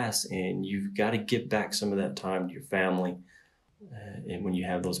the gas, and you've got to give back some of that time to your family. And when you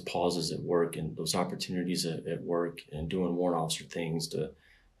have those pauses at work and those opportunities at work and doing warrant officer things to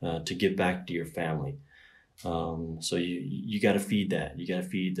give back to your family. So you got to feed that. You got to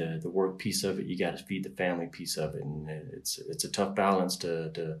feed the work piece of it. You got to feed the family piece of it, and it's a tough balance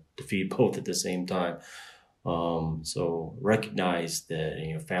to feed both at the same time. So recognize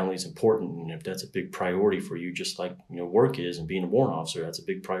that family is important, and if that's a big priority for you, just like work is, and being a warrant officer, that's a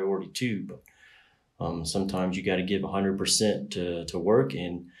big priority too. But sometimes you got to give 100% to work,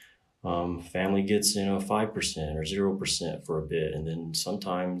 and family gets 5% or 0% for a bit, and then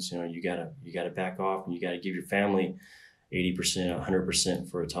sometimes you gotta back off, and you gotta give your family 80%, 100%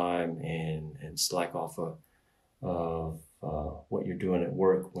 for a time, and slack off of what you're doing at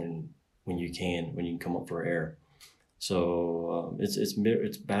work when you can come up for air. So it's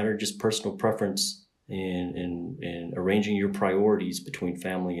matter just personal preference and arranging your priorities between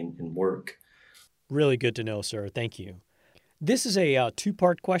family and work. Really good to know, sir. Thank you. This is a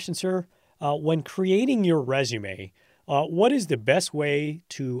two-part question, sir. When creating your resume, what is the best way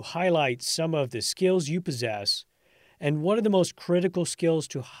to highlight some of the skills you possess, and what are the most critical skills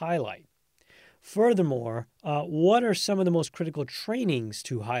to highlight? Furthermore, what are some of the most critical trainings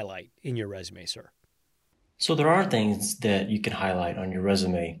to highlight in your resume, sir? So there are things that you can highlight on your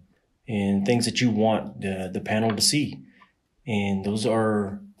resume and things that you want the panel to see. And those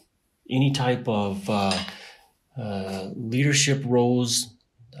are any type of leadership roles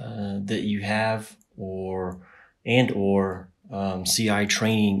that you have, or CI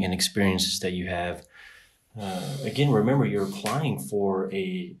training and experiences that you have. Again, remember, you're applying for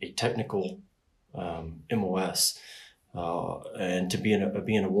a technical MOS, and to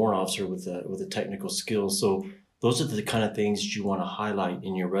being a warrant officer with a technical skill. So those are the kind of things that you want to highlight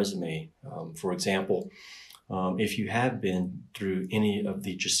in your resume. For example, if you have been through any of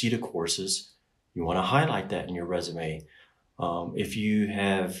the JASITA courses, you want to highlight that in your resume. If you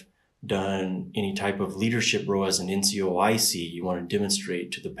have done any type of leadership role as an NCOIC, you want to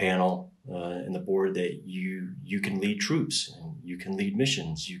demonstrate to the panel and the board that you can lead troops, and you can lead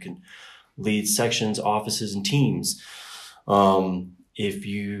missions, you can lead sections, offices, and teams. If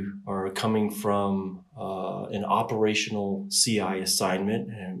you are coming from an operational CI assignment,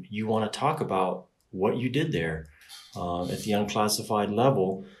 and you want to talk about what you did there at the unclassified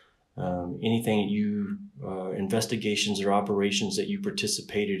level, anything investigations or operations that you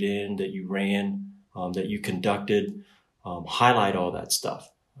participated in, that you ran, that you conducted, highlight all that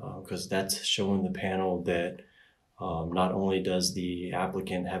stuff, because that's showing the panel that not only does the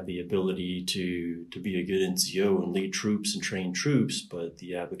applicant have the ability to be a good NCO and lead troops and train troops, but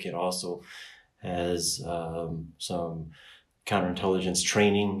the applicant also has some counterintelligence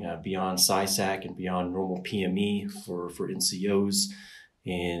training beyond CISAC and beyond normal PME for NCOs.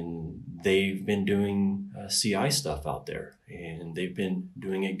 And they've been doing CI stuff out there, and they've been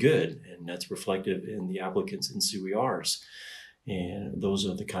doing it good, and that's reflective in the applicants' NCOERs. And those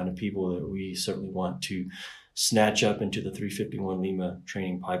are the kind of people that we certainly want to snatch up into the 351 Lima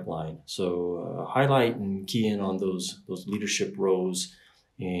training pipeline. So highlight and key in on those leadership roles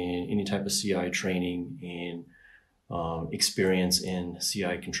and any type of CI training and experience in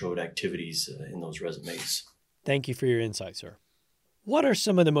CI controlled activities in those resumes. Thank you for your insight, sir. What are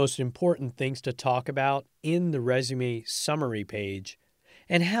some of the most important things to talk about in the resume summary page,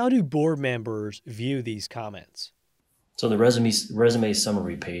 and how do board members view these comments? So the resume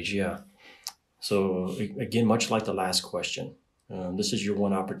summary page, yeah. So again, much like the last question, this is your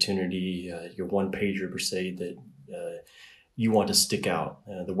one opportunity, your one pager per se that you want to stick out,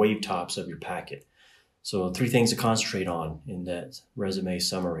 the wave tops of your packet. So 3 things to concentrate on in that resume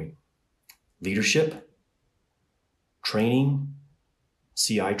summary: leadership, training,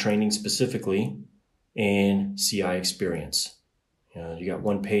 CI training specifically, and CI experience. You got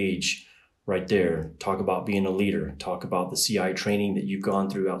 1 page right there. Talk about being a leader. Talk about the CI training that you've gone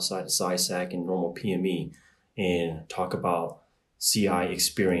through outside of SciSac and normal PME, and talk about CI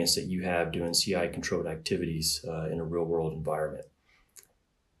experience that you have doing CI controlled activities in a real world environment.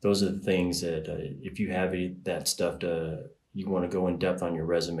 Those are the things that if you have that stuff you want to go in depth on your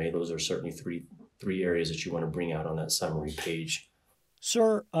resume, those are certainly three areas that you want to bring out on that summary page.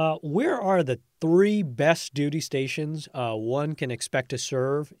 Sir, where are the 3 best duty stations one can expect to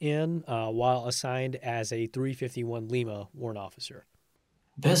serve in while assigned as a 351 Lima warrant officer?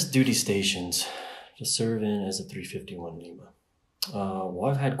 Best duty stations to serve in as a 351 Lima. Well,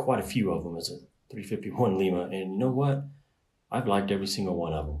 I've had quite a few of them as a 351 Lima, and you know what? I've liked every single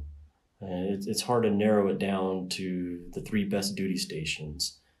one of them. And it's hard to narrow it down to the 3 best duty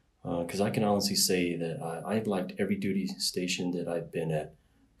stations, because I can honestly say that I've liked every duty station that I've been at,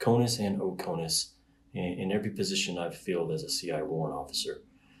 CONUS and OCONUS, in every position I've filled as a CI warrant officer.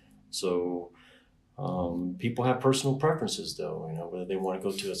 So people have personal preferences, though, whether they want to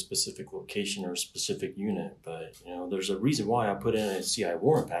go to a specific location or a specific unit. But, there's a reason why I put in a CI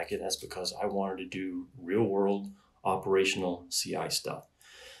warrant packet. That's because I wanted to do real world operational CI stuff.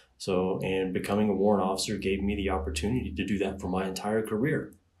 So, and becoming a warrant officer gave me the opportunity to do that for my entire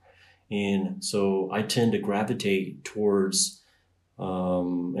career. And so I tend to gravitate towards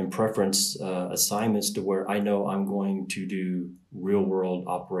and preference assignments to where I know I'm going to do real world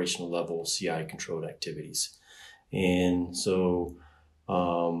operational level CI controlled activities. And so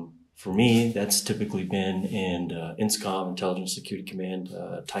for me, that's typically been in INSCOM, Intelligence Security Command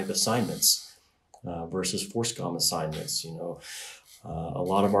type assignments versus FORSCOM assignments. A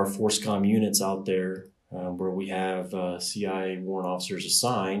lot of our FORSCOM units out there where we have CI warrant officers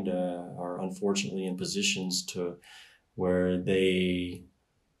assigned are unfortunately in positions to where the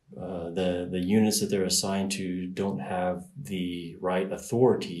units that they're assigned to don't have the right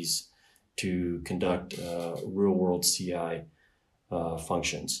authorities to conduct real world CI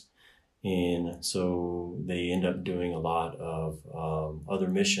functions. And so they end up doing a lot of other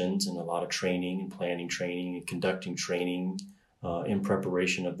missions and a lot of training and planning training and conducting training in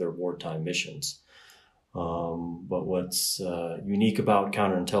preparation of their wartime missions. But what's unique about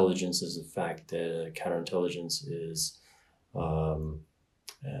counterintelligence is the fact that counterintelligence is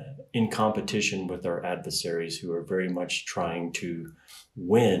in competition with our adversaries, who are very much trying to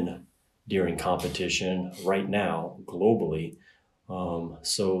win during competition right now globally,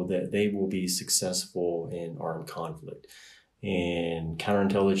 so that they will be successful in armed conflict. And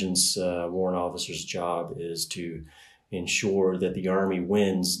counterintelligence warrant officer's job is to ensure that the Army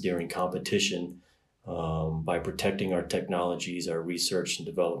wins during competition by protecting our technologies, our research and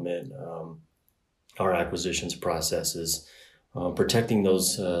development, our acquisitions processes, protecting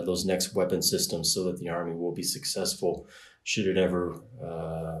those next weapon systems so that the Army will be successful should it ever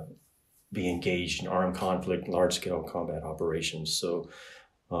be engaged in armed conflict, large-scale combat operations. So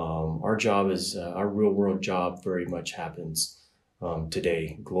our job is, our real-world job very much happens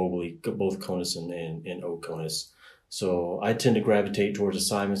today globally, both CONUS and OCONUS. So I tend to gravitate towards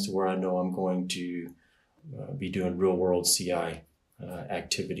assignments where I know I'm going to be doing real-world CI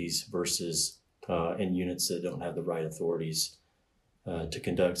activities versus in units that don't have the right authorities to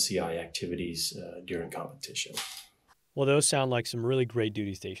conduct CI activities during competition. Well, those sound like some really great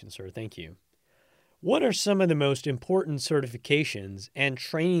duty stations, sir. Thank you. What are some of the most important certifications and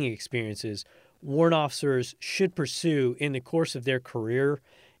training experiences warrant officers should pursue in the course of their career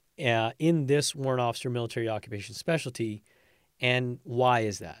in this warrant officer military occupation specialty, and why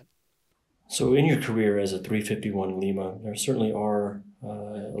is that? So in your career as a 351 Lima, there certainly are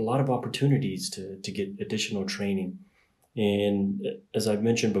a lot of opportunities to get additional training. And as I've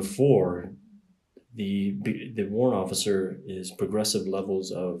mentioned before, the warrant officer is progressive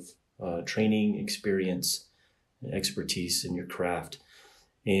levels of training, experience, and expertise in your craft.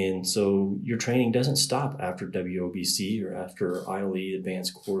 And so your training doesn't stop after WOBC or after ILE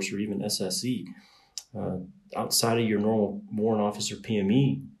advanced course or even SSE. Outside of your normal warrant officer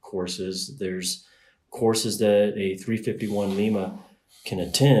PME courses, there's courses that a 351 Lima can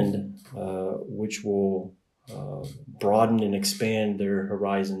attend, which will broaden and expand their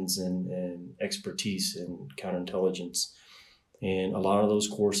horizons and expertise in counterintelligence. And a lot of those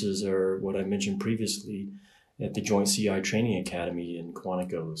courses are what I mentioned previously at the Joint CI Training Academy in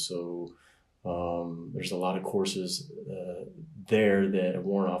Quantico. So there's a lot of courses there that a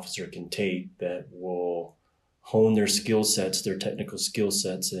warrant officer can take that will hone their skill sets, their technical skill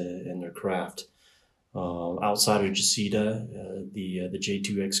sets in their craft. Outside of JACETA, the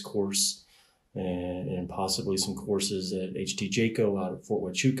J2X course, and possibly some courses at HTJCO out at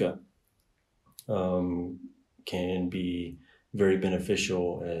Fort Huachuca can be very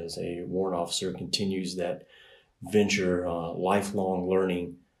beneficial as a warrant officer continues that venture, lifelong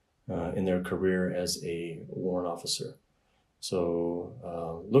learning in their career as a warrant officer.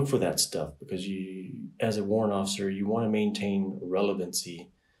 So look for that stuff, because as a warrant officer, you want to maintain relevancy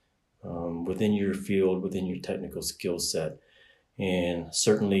within your field, within your technical skill set, and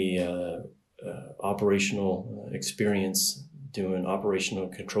certainly operational experience doing operational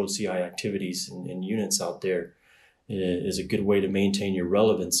controlled CI activities in units out there is a good way to maintain your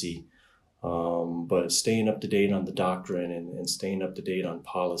relevancy. But staying up to date on the doctrine and staying up to date on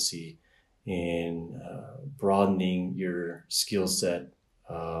policy and broadening your skill set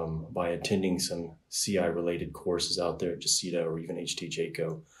by attending some CI related courses out there at JACETA or even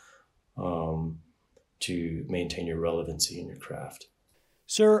HTJCO to maintain your relevancy in your craft.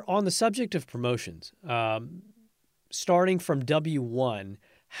 Sir, on the subject of promotions, starting from W1,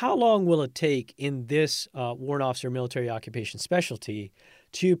 how long will it take in this warrant officer military occupation specialty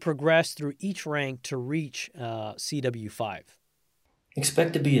to progress through each rank to reach CW5?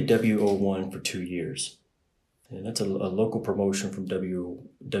 Expect to be a W01 for 2 years. And that's a local promotion from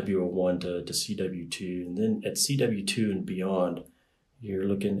W01 to CW2. And then at CW2 and beyond, you're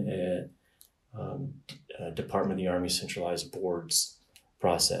looking at Department of the Army Centralized Boards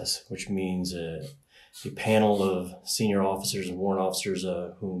process, which means a panel of senior officers and warrant officers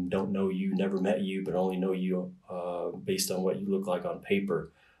whom don't know you, never met you, but only know you based on what you look like on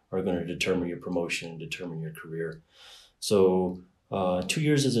paper, are going to determine your promotion, determine your career. So 2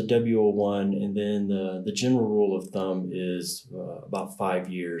 years as a W01, and then the general rule of thumb is about 5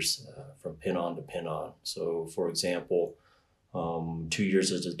 years from pin on to pin on. So for example, 2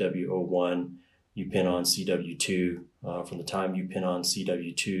 years as a W01, you pin on CW2. From the time you pin on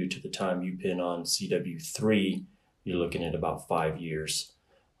CW2 to the time you pin on CW3, you're looking at about 5 years,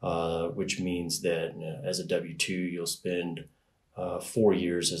 which means that as a W2, you'll spend 4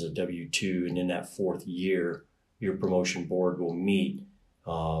 years as a W2, and in that fourth year, your promotion board will meet.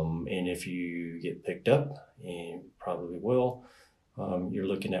 And if you get picked up, and probably will, you're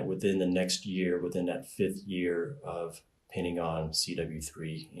looking at within the next year, within that fifth year of pinning on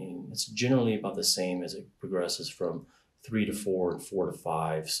CW3. And it's generally about the same as it progresses from 3 to 4 and 4 to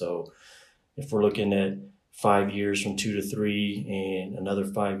 5. So if we're looking at 5 years from 2 to 3, and another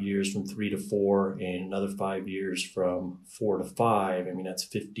 5 years from 3 to 4, and another 5 years from 4 to 5, I mean, that's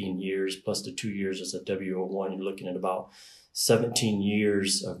 15 years plus the 2 years as a W01. You're looking at about 17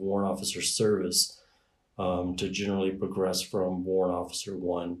 years of warrant officer service to generally progress from warrant officer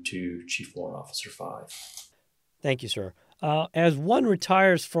 1 to chief warrant officer 5. Thank you, sir. As one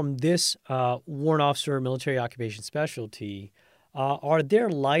retires from this warrant officer military occupation specialty, are there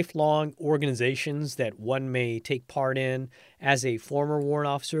lifelong organizations that one may take part in as a former warrant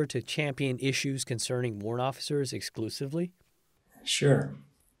officer to champion issues concerning warrant officers exclusively? Sure.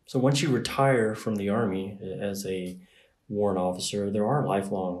 So once you retire from the Army as a warrant officer, there are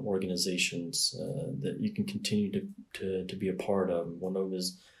lifelong organizations that you can continue to be a part of. One of them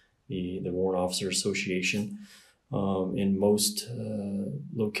is the Warrant Officer Association. In most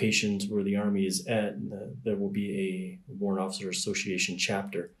locations where the Army is at, there will be a Warrant Officer Association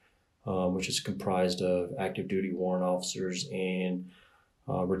chapter, which is comprised of active duty warrant officers and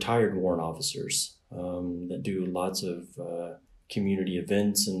retired warrant officers that do lots of community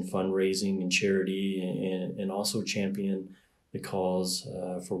events and fundraising and charity, and also champion the cause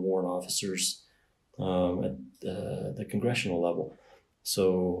for warrant officers at the congressional level.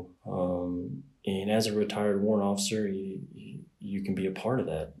 So, and as a retired warrant officer, you can be a part of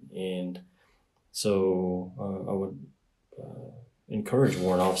that. And so I would encourage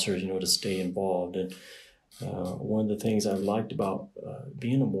warrant officers, to stay involved. And one of the things I've liked about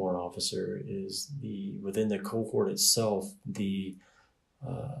being a warrant officer is within the cohort itself, the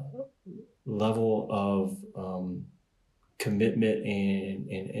level of commitment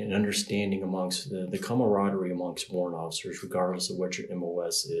and understanding amongst the camaraderie amongst warrant officers, regardless of what your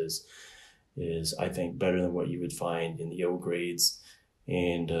MOS is I think better than what you would find in the O grades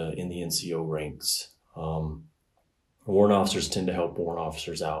and in the NCO ranks. Warrant officers tend to help warrant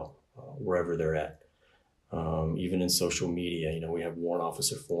officers out wherever they're at. Even in social media, we have warrant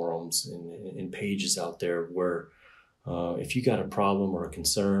officer forums and pages out there where if you got a problem or a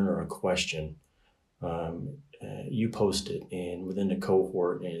concern or a question, you post it, and within the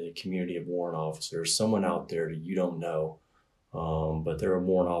cohort and the community of warrant officers, someone out there that you don't know, but they're a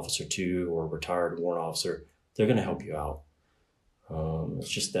warrant officer too, or a retired warrant officer, they're going to help you out. It's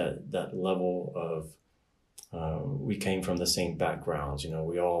just that level of we came from the same backgrounds.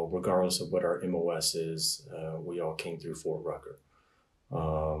 We all, regardless of what our MOS is, we all came through Fort Rucker.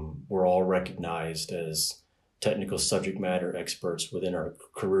 We're all recognized as technical subject matter experts within our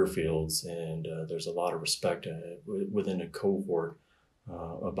career fields, and there's a lot of respect within a cohort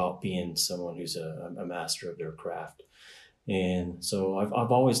about being someone who's a master of their craft. And so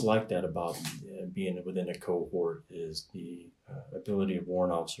I've always liked that about being within a cohort, is the ability of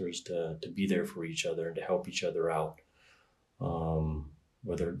warrant officers to be there for each other and to help each other out,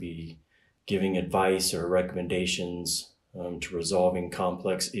 whether it be giving advice or recommendations to resolving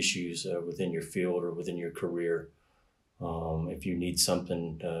complex issues within your field or within your career. If you need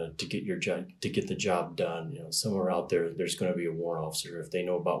something to get the job done, somewhere out there's going to be a warrant officer. If they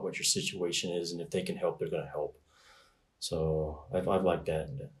know about what your situation is and if they can help, they're going to help. So I've liked that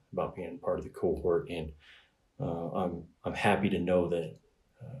about being part of the cohort, and I'm happy to know that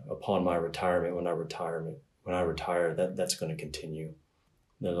upon my retirement, when I retire, that's going to continue.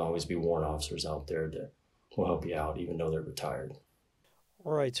 There'll always be warrant officers out there that will help you out, even though they're retired.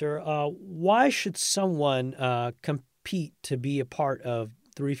 All right, sir. Why should someone compete to be a part of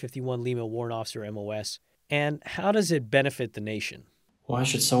 351 Lima Warrant Officer MOS, and how does it benefit the nation? Why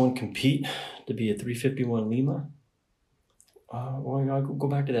should someone compete to be a 351 Lima? Well, I'll go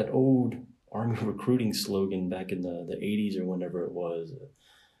back to that old Army recruiting slogan back in the 80s or whenever it was.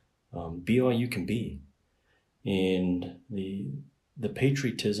 Be all you can be. And the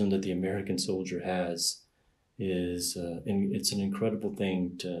patriotism that the American soldier has is, and it's an incredible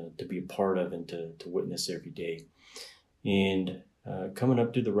thing to be a part of and to witness every day. And coming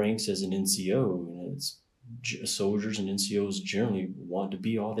up through the ranks as an NCO, soldiers and NCOs generally want to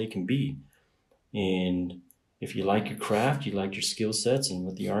be all they can be. And if you like your craft, you like your skill sets and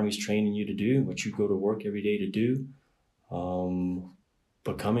what the Army's training you to do, what you go to work every day to do,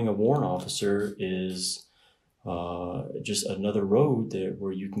 becoming a warrant officer is just another road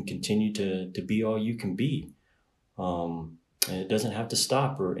where you can continue to be all you can be. And it doesn't have to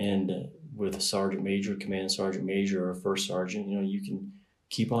stop or end with a sergeant major, command sergeant major, or first sergeant. You can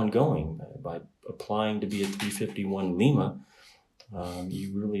keep on going by applying to be a 351 Lima.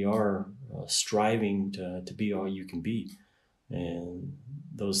 You really are striving to be all you can be. And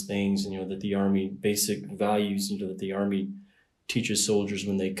those things, that the Army, basic values, that the Army teaches soldiers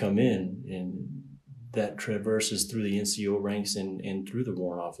when they come in, and that traverses through the NCO ranks and through the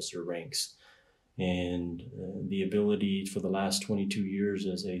warrant officer ranks. And the ability for the last 22 years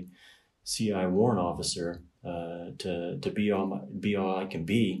as a CI warrant officer to be all I can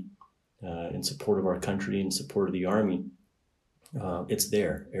be in support of our country, in support of the Army. It's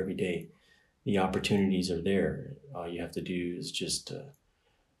there every day. The opportunities are there. All you have to do is just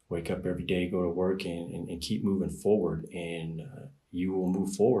wake up every day, go to work, and keep moving forward. And you will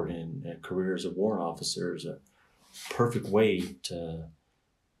move forward. And a career as a warrant officer is a perfect way to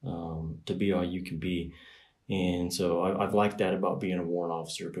be all you can be. And so I've liked that about being a warrant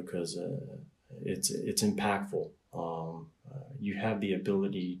officer, because it's impactful. You have the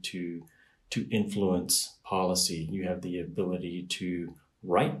ability to influence policy. You have the ability to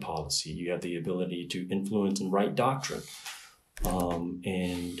write policy. You have the ability to influence and write doctrine.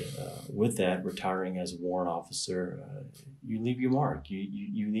 And with that, retiring as a warrant officer, you leave your mark.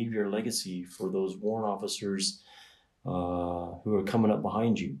 You leave your legacy for those warrant officers who are coming up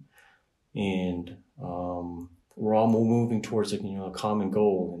behind you. And we're all moving towards a common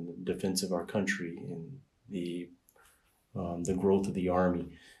goal in the defense of our country and the growth of the Army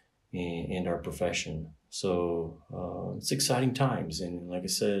and our profession. So it's exciting times. And like I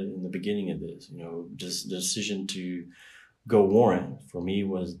said in the beginning of this, just the decision to go warrant for me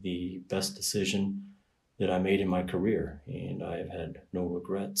was the best decision that I made in my career. And I have had no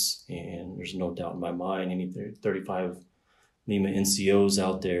regrets. And there's no doubt in my mind, any 35 Lima NCOs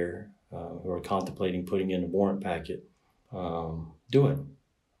out there who are contemplating putting in a warrant packet, do it.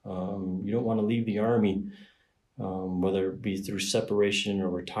 You don't want to leave the Army, whether it be through separation or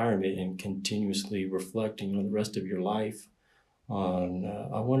retirement, and continuously reflecting on the rest of your life on,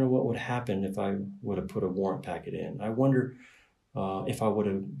 I wonder what would happen if I would have put a warrant packet in. I wonder if I would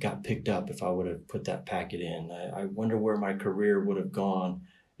have got picked up if I would have put that packet in. I wonder where my career would have gone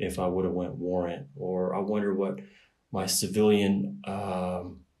if I would have went warrant. Or I wonder what my civilian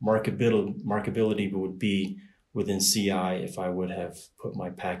markability would be within CI if I would have put my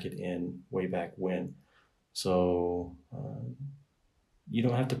packet in way back when. So you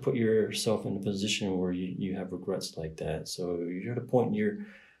don't have to put yourself in a position where you have regrets like that. So you're at a point in your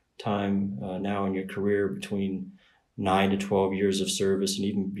time now in your career between 9 to 12 years of service, and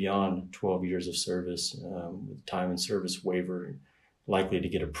even beyond 12 years of service, with time and service waiver, likely to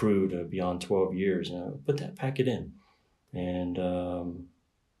get approved beyond 12 years. Put that packet in, and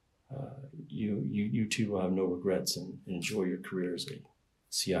you too will have no regrets and enjoy your career as a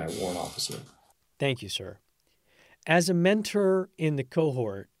CI warrant officer. Thank you, sir. As a mentor in the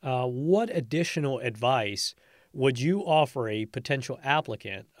cohort, what additional advice would you offer a potential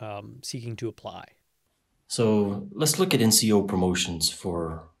applicant seeking to apply? So let's look at NCO promotions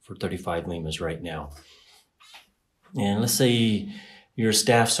for 35 Limas right now. And let's say you're a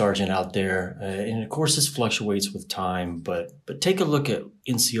staff sergeant out there, and of course this fluctuates with time, but take a look at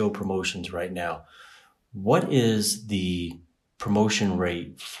NCO promotions right now. What is the promotion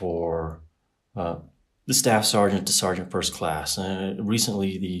rate for the staff sergeant to sergeant first class?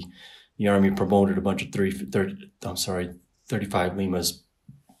 Recently, the Army promoted a bunch of 35 Limas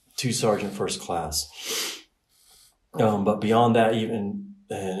to sergeant first class. But beyond that,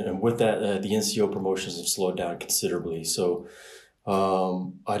 and with that, the NCO promotions have slowed down considerably. So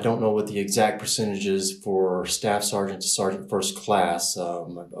I don't know what the exact percentage is for staff sergeant to sergeant first class. I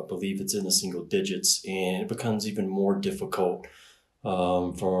believe it's in the single digits, and it becomes even more difficult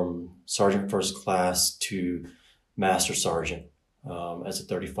from sergeant first class to master sergeant as a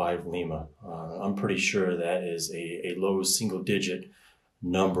 35 Lima. I'm pretty sure that is a low single digit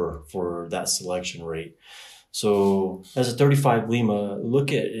number for that selection rate. So as a 35 Lima,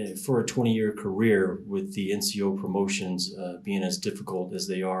 look at for a 20-year career with the NCO promotions being as difficult as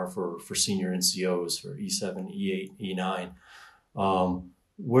they are for senior NCOs, for E7, E8, E9.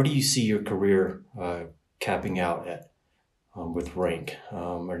 Where do you see your career capping out at with rank?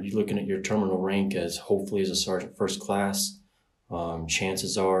 Are you looking at your terminal rank as hopefully as a sergeant first class?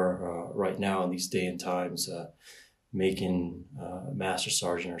 Chances are right now in these day and times, making master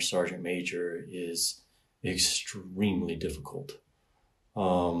sergeant or sergeant major is extremely difficult.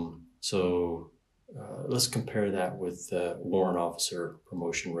 So let's compare that with warrant officer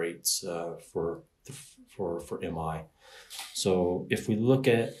promotion rates for MI. So if we look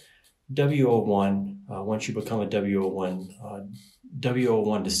at WO1, once you become a WO1,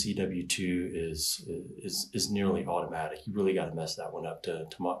 WO1 to CW2 is nearly automatic. You really got to mess that one up to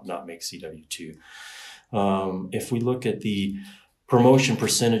not make CW2. If we look at the promotion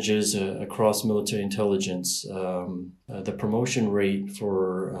percentages across military intelligence, the promotion rate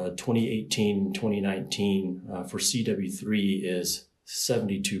for 2018, 2019 for CW3 is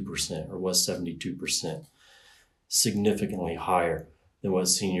 72% or was 72%, significantly higher than what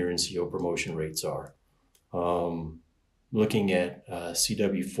senior NCO promotion rates are. Looking at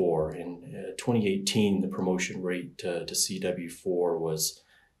CW4, in 2018, the promotion rate to CW4 was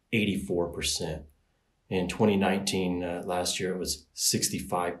 84%. In 2019, last year, it was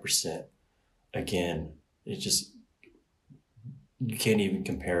 65%. Again, it just, you can't even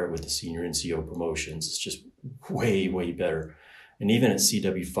compare it with the senior NCO promotions. It's just way, way better. And even at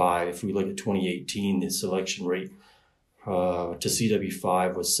CW5, if we look at 2018, the selection rate to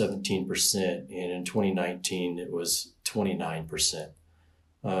CW5 was 17%, and in 2019, it was 29%.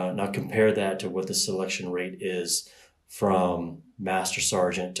 Now compare that to what the selection rate is from master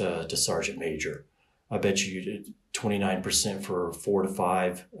sergeant to sergeant major. I bet you 29% for 4 to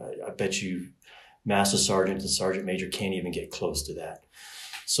 5. I bet you master sergeant to sergeant major can't even get close to that.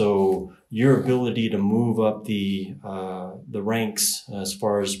 So your ability to move up the ranks as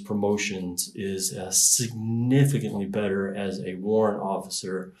far as promotions is significantly better as a warrant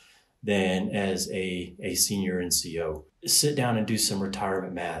officer than as a senior NCO. Sit down and do some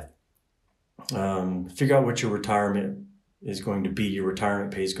retirement math. Figure out what your retirement is going to be. Your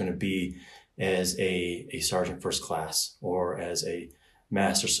retirement pay is going to be as a sergeant first class or as a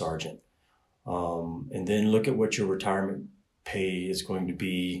master sergeant. And then look at what your retirement pay is going to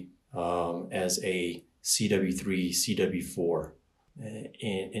be as a CW3, CW4,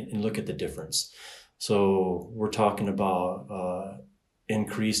 and look at the difference. So we're talking about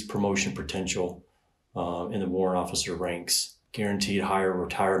increased promotion potential in the warrant officer ranks, guaranteed higher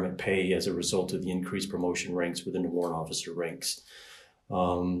retirement pay as a result of the increased promotion ranks within the warrant officer ranks.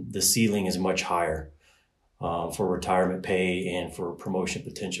 The ceiling is much higher for retirement pay and for promotion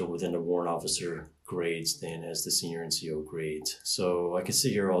potential within the warrant officer grades than as the senior NCO grades. So I could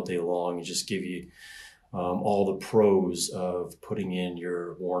sit here all day long and just give you all the pros of putting in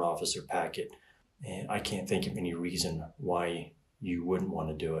your warrant officer packet. And I can't think of any reason why you wouldn't want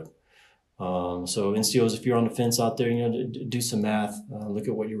to do it. So NCOs, if you're on the fence out there, do some math, look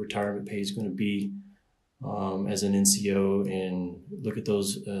at what your retirement pay is going to be as an NCO, and look at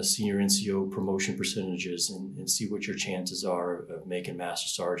those senior NCO promotion percentages and see what your chances are of making master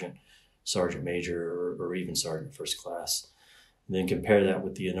sergeant, sergeant major, or even sergeant first class. And then compare that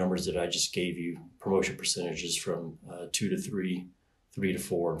with the numbers that I just gave you, promotion percentages from 2 to 3 3 to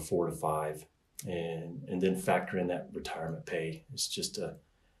 4 and 4 to 5, and then factor in that retirement pay. It's just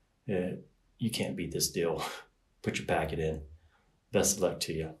you can't beat this deal. Put your packet in. Best of luck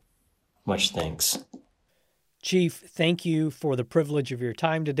to you. Much thanks. Chief, thank you for the privilege of your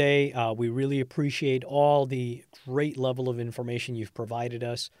time today. We really appreciate all the great level of information you've provided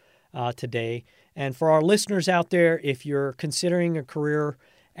us today. And for our listeners out there, if you're considering a career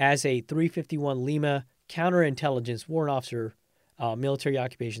as a 351 Lima counterintelligence warrant officer, military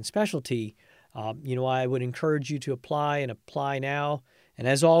occupation specialty, I would encourage you to apply and apply now. And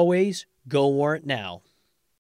as always, go warrant now.